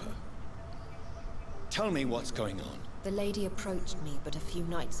know her? Tell me what's going on. The lady approached me but a few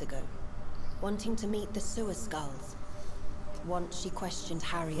nights ago, wanting to meet the sewer skulls. Once she questioned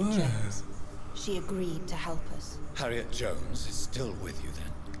Harriet Jones. She agreed to help us. Harriet Jones is still with you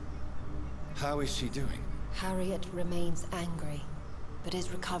then? How is she doing? Harriet remains angry, but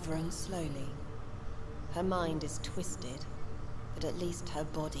is recovering slowly. Her mind is twisted, but at least her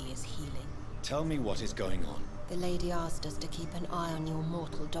body is healing. Tell me what is going on. The lady asked us to keep an eye on your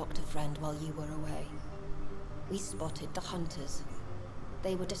mortal doctor friend while you were away. We spotted the hunters.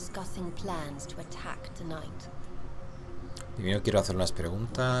 They were discussing plans to attack tonight. Primero quiero hacer unas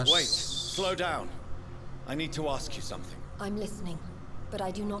preguntas. Wait, slow down. I need to ask you something. I'm listening, but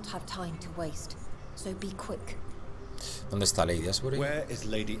I do not have time to waste, so be quick. ¿Dónde está Lady Ashbury? Where is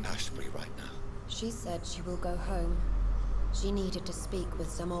Lady Ashbury right now? She said she will go home. She needed to speak with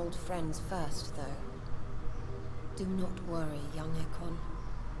some old friends first, though. Do not worry, young Ekon.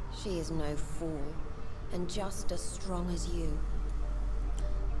 She is no fool, and just as strong as you.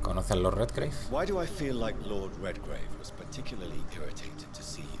 ¿Conoce al Lord Redgrave? Why do I feel like Lord Redgrave was particularly irritated to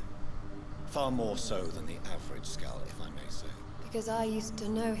see you? Far more so than the average Skull, if I may say. Because I used to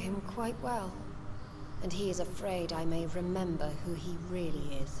know him quite well, and he is afraid I may remember who he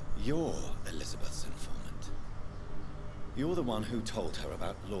really is. You're Elizabeth's informant. You're the one who told her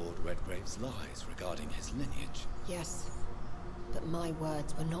about Lord Redgrave's lies regarding his lineage. Yes, but my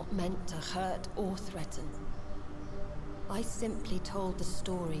words were not meant to hurt or threaten. I simply told the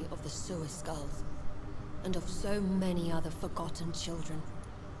story of the sewer skulls, and of so many other forgotten children.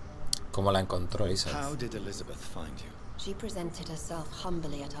 ¿Cómo la encontró Elizabeth? How did Elizabeth find you? She presented herself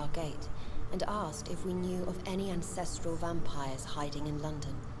humbly at our gate, and asked if we knew of any ancestral vampires hiding in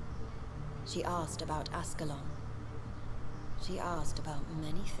London. She asked about Ascalon. She asked about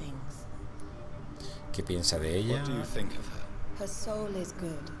many things. ¿Qué piensa de ella? What do you think of her? Her soul is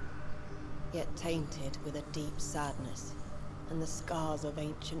good, yet tainted with a deep sadness, and the scars of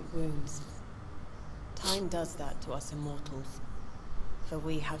ancient wounds. Time does that to us immortals, for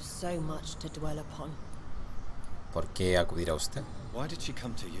we have so much to dwell upon. ¿Por qué acudirá usted? Why did she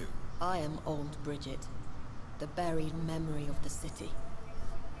come to you? I am old Bridget, the buried memory of the city.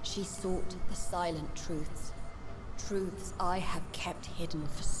 She sought the silent truths, truths I have kept hidden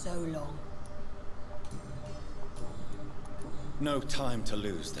for so long. No time to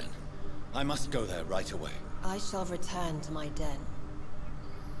lose, then. I must go there right away. I shall return to my den.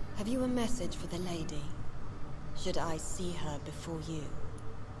 Have you a message for the lady? Should I see her before you?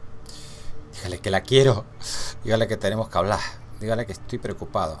 Dígale que la quiero. Dígale que tenemos que hablar. Dígale que estoy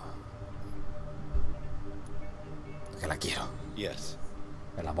preocupado. Que la quiero. Yes.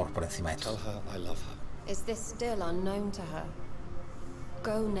 El amor por encima de Tell todo. her I love her. Is this still unknown to her?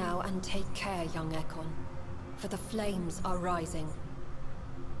 Go now and take care, young Ekon, for the flames are rising.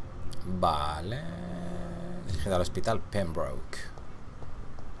 Vale. Dirigida al hospital Pembroke.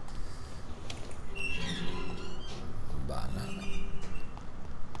 Vale.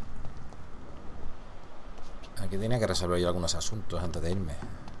 Aquí tenía que resolver yo algunos asuntos antes de irme.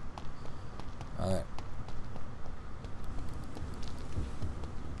 A ver.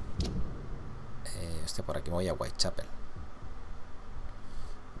 Por aquí me voy a Whitechapel.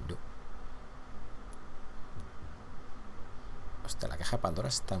 No. Hostia, la caja de Pandora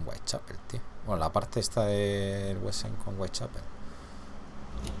está en Whitechapel, tío. Bueno, la parte esta del West End con Whitechapel.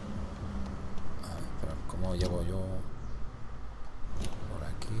 A ver, pero ¿cómo llevo yo por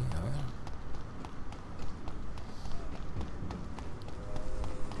aquí? A ver.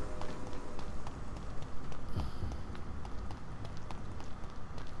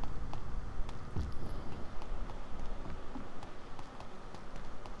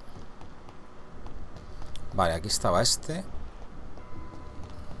 Vale, aquí estaba este.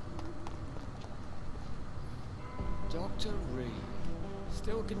 Dr. Reid,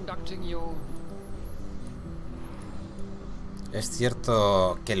 still conducting your... ¿Es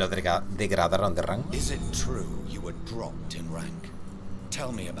cierto que lo degradaron de rango? Is it true you were dropped in rank?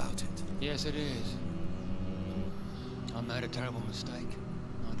 Tell me about it. Yes, it is. I made a terrible mistake.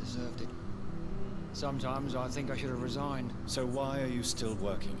 I deserved it. Sometimes I think I should have resigned. So why are you still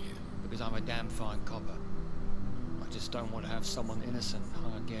working here? Because I'm a damn fine copper. I just don't want to have someone innocent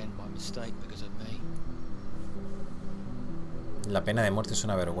hung again by mistake because of me. La pena de muerte es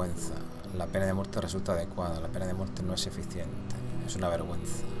una vergüenza. La pena de muerte resulta adecuada. La pena de muerte no es eficiente. Es una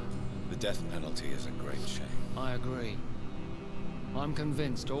vergüenza. The death penalty is a great shame. I agree. I'm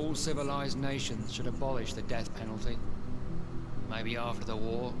convinced all civilized nations should abolish the death penalty. Maybe after the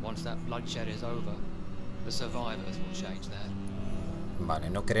war, once that bloodshed is over, the survivors will change that. Vale,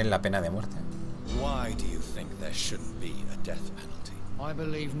 ¿no creen la pena de muerte? Why do you think there shouldn't be a death penalty? I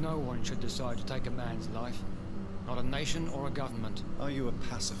believe no one should decide to take a man's life. Not a nation or a government. Are you a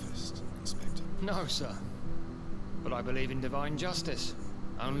pacifist, Inspector? No, sir. But I believe in divine justice.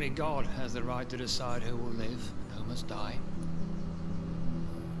 Only God has the right to decide who will live and who must die.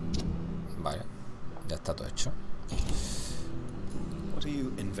 Vale, ya está todo hecho. What are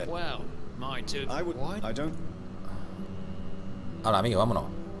you inventing? Well, my two... I don't... Hola, amigo, vámonos.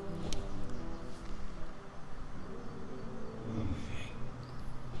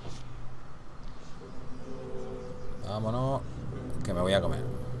 Vámonos, que me voy a comer.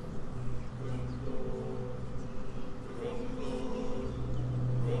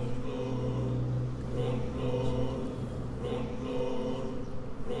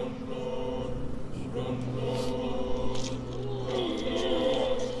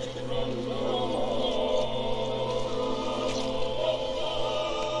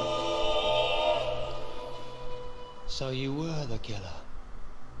 So you were the killer.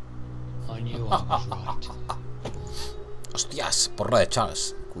 I knew I was right. Hostias, porra de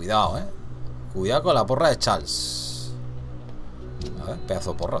Charles. Cuidado, Cuidado con la porra de Charles. A ver,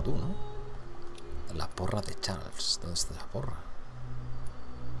 pedazo de porra tú, ¿no? La porra de Charles. ¿Dónde está la porra?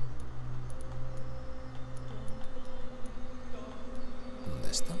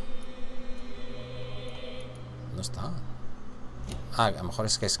 ¿Dónde está? No está. Ah, a lo mejor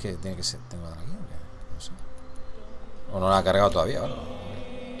es que tiene que ser. Tengo que dar aquí, ¿o qué? No sé. O no la ha cargado todavía, ¿vale?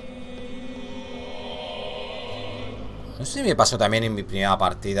 No sé si me pasó también en mi primera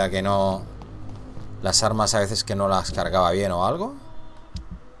partida que no... Las armas a veces que no las cargaba bien o algo.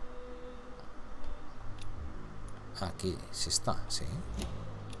 Aquí, sí está, sí.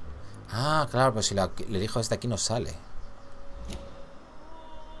 Ah, claro, pero si le elijo desde aquí no sale.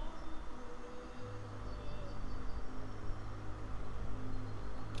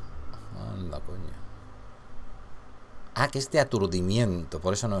 Anda, coño. Ah, que es de aturdimiento,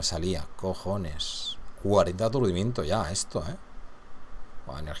 por eso no me salía. Cojones. 40 de aturdimiento ya, esto,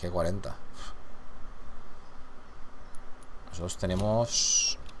 energía 40. Nosotros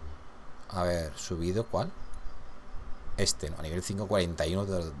tenemos... A ver, subido, ¿cuál? Este, no, a nivel 5, 41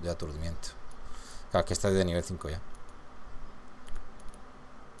 de aturdimiento. Claro, que este es de nivel 5 ya.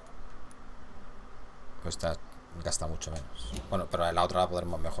 Pues esta gasta mucho menos. Bueno, pero en la otra la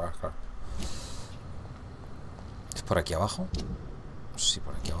podremos mejorar, claro. ¿Es por aquí abajo? Sí,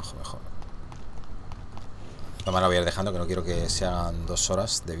 por aquí abajo mejor. No me la voy a ir dejando, que no quiero que sean 2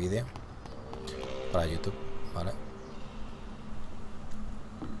 horas de vídeo para YouTube, ¿vale?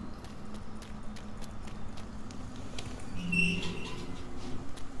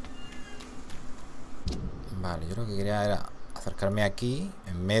 Vale, yo lo que quería era acercarme aquí,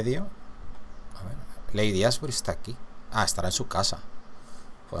 en medio. A ver, Lady Asbury está aquí. Ah, estará en su casa.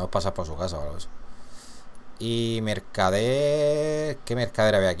 Podemos pasar por su casa o algo así. Y mercader... ¿Qué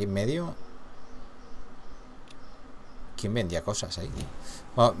mercader había aquí en medio? ¿Quién vendía cosas ahí?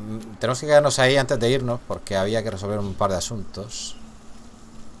 Bueno, tenemos que quedarnos ahí antes de irnos porque había que resolver un par de asuntos.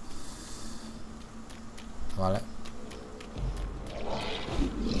 Vale.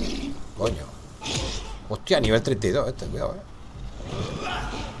 Coño. Hostia, nivel 32 cuidado,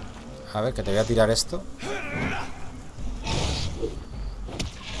 A ver, que te voy a tirar esto.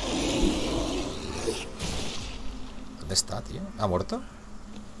 ¿Dónde está, tío? ¿Ha muerto?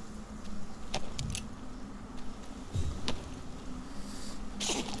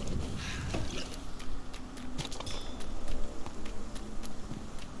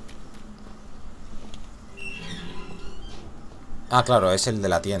 Ah, claro, es el de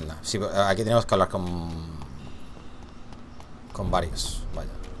la tienda. Sí, aquí tenemos que hablar con varios. Vaya.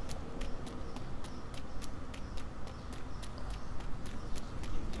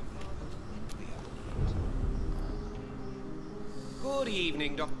 Good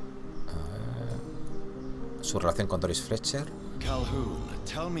evening, Doc. Su relación con Doris Fletcher. Calhoun,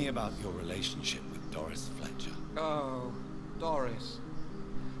 tell me about your relationship with Doris Fletcher. Oh, Doris.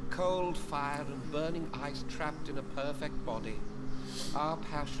 Cold fire and burning ice trapped in a perfect body. Our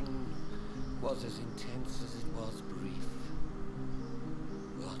passion was as intense as it was brief.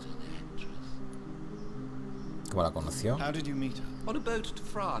 What an actress. ¿Cómo la conoció? How did you meet her? On a boat to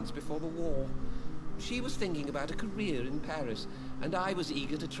France before the war. She was thinking about a career in Paris, and I was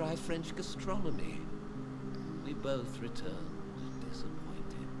eager to try French gastronomy. We both returned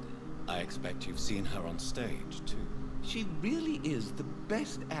disappointed. I expect you've seen her on stage, too. She really is the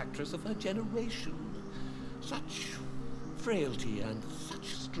best actress of her generation. Such frailty and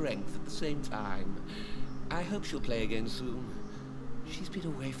such strength at the same time. I hope she'll play again soon. She's been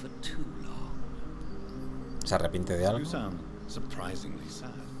away for too long. ¿Se arrepiente de algo? You sound surprisingly sad.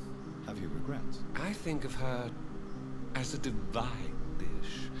 Have you regrets? I think of her as a divine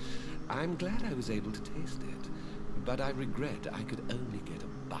dish. I'm glad I was able to taste it, but I regret I could only get a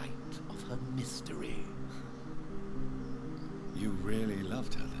bite of her mystery. You really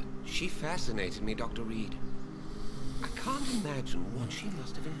loved her then? She fascinated me, Dr. Reid. I can't imagine what she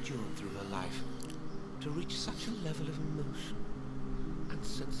must have endured through her life to reach such a level of emotion and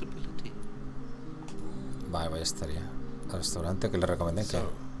sensibility. Vale, vaya estaría. El restaurante que le recomendé.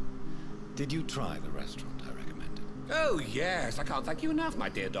 So, did you try the restaurant I recommended? Oh, yes. I can't thank you enough, my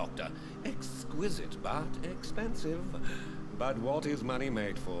dear doctor. Exquisite, but expensive. But what is money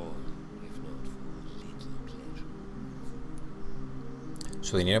made for, if not for little pleasure?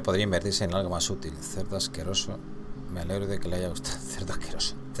 Su dinero podría invertirse en algo más útil. Cerdo asqueroso. Me alegro de que le haya gustado. Cerdo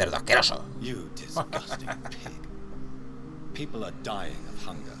asqueroso. Cerdo asqueroso. You disgusting pig. People are dying of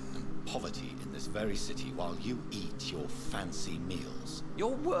hunger and poverty in this very city while you eat your fancy meals.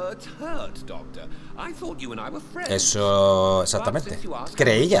 Your words hurt, Doctor. I thought you and I were friends. Eso, exactamente.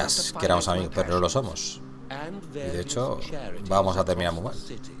 Creías que éramos amigos, pero no lo somos. Y de hecho, vamos a terminar muy mal.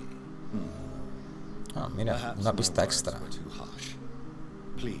 Ah, mira, una pista extra.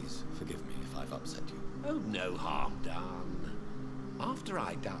 Please forgive me if I've upset you. Oh, no harm done. After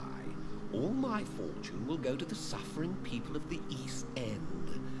I die, all my fortune will go to the suffering people of the East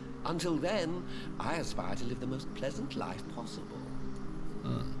End. Until then, I aspire to live the most pleasant life possible.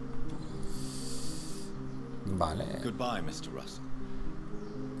 Vale. Goodbye, Mr. Russell.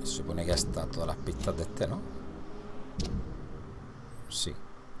 Se supone que ya está todas las pistas de este, ¿no? Sí.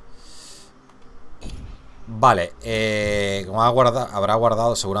 Vale, como habrá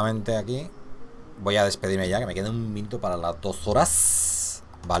guardado seguramente aquí. Voy a despedirme ya, que me queda un minuto para las 2 horas.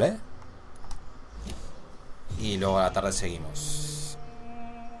 ¿Vale? Y luego a la tarde seguimos.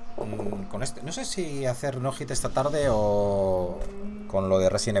 Con este, no sé si hacer no hit esta tarde o con lo de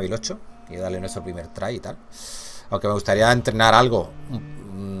Resident Evil 8 y darle nuestro primer try y tal. Aunque me gustaría entrenar algo,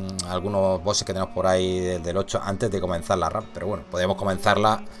 algunos bosses que tenemos por ahí del 8 antes de comenzar la run. Pero bueno, podemos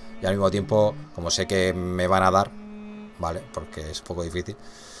comenzarla y al mismo tiempo, como sé que me van a dar, ¿vale? Porque es un poco difícil,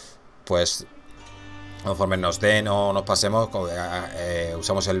 pues conforme nos den o nos pasemos,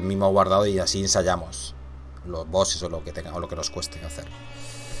 usamos el mismo guardado y así ensayamos los bosses o lo que tenga o lo que nos cueste hacer.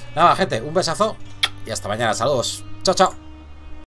 Nada, gente, un besazo y hasta mañana. Saludos. Chao, chao.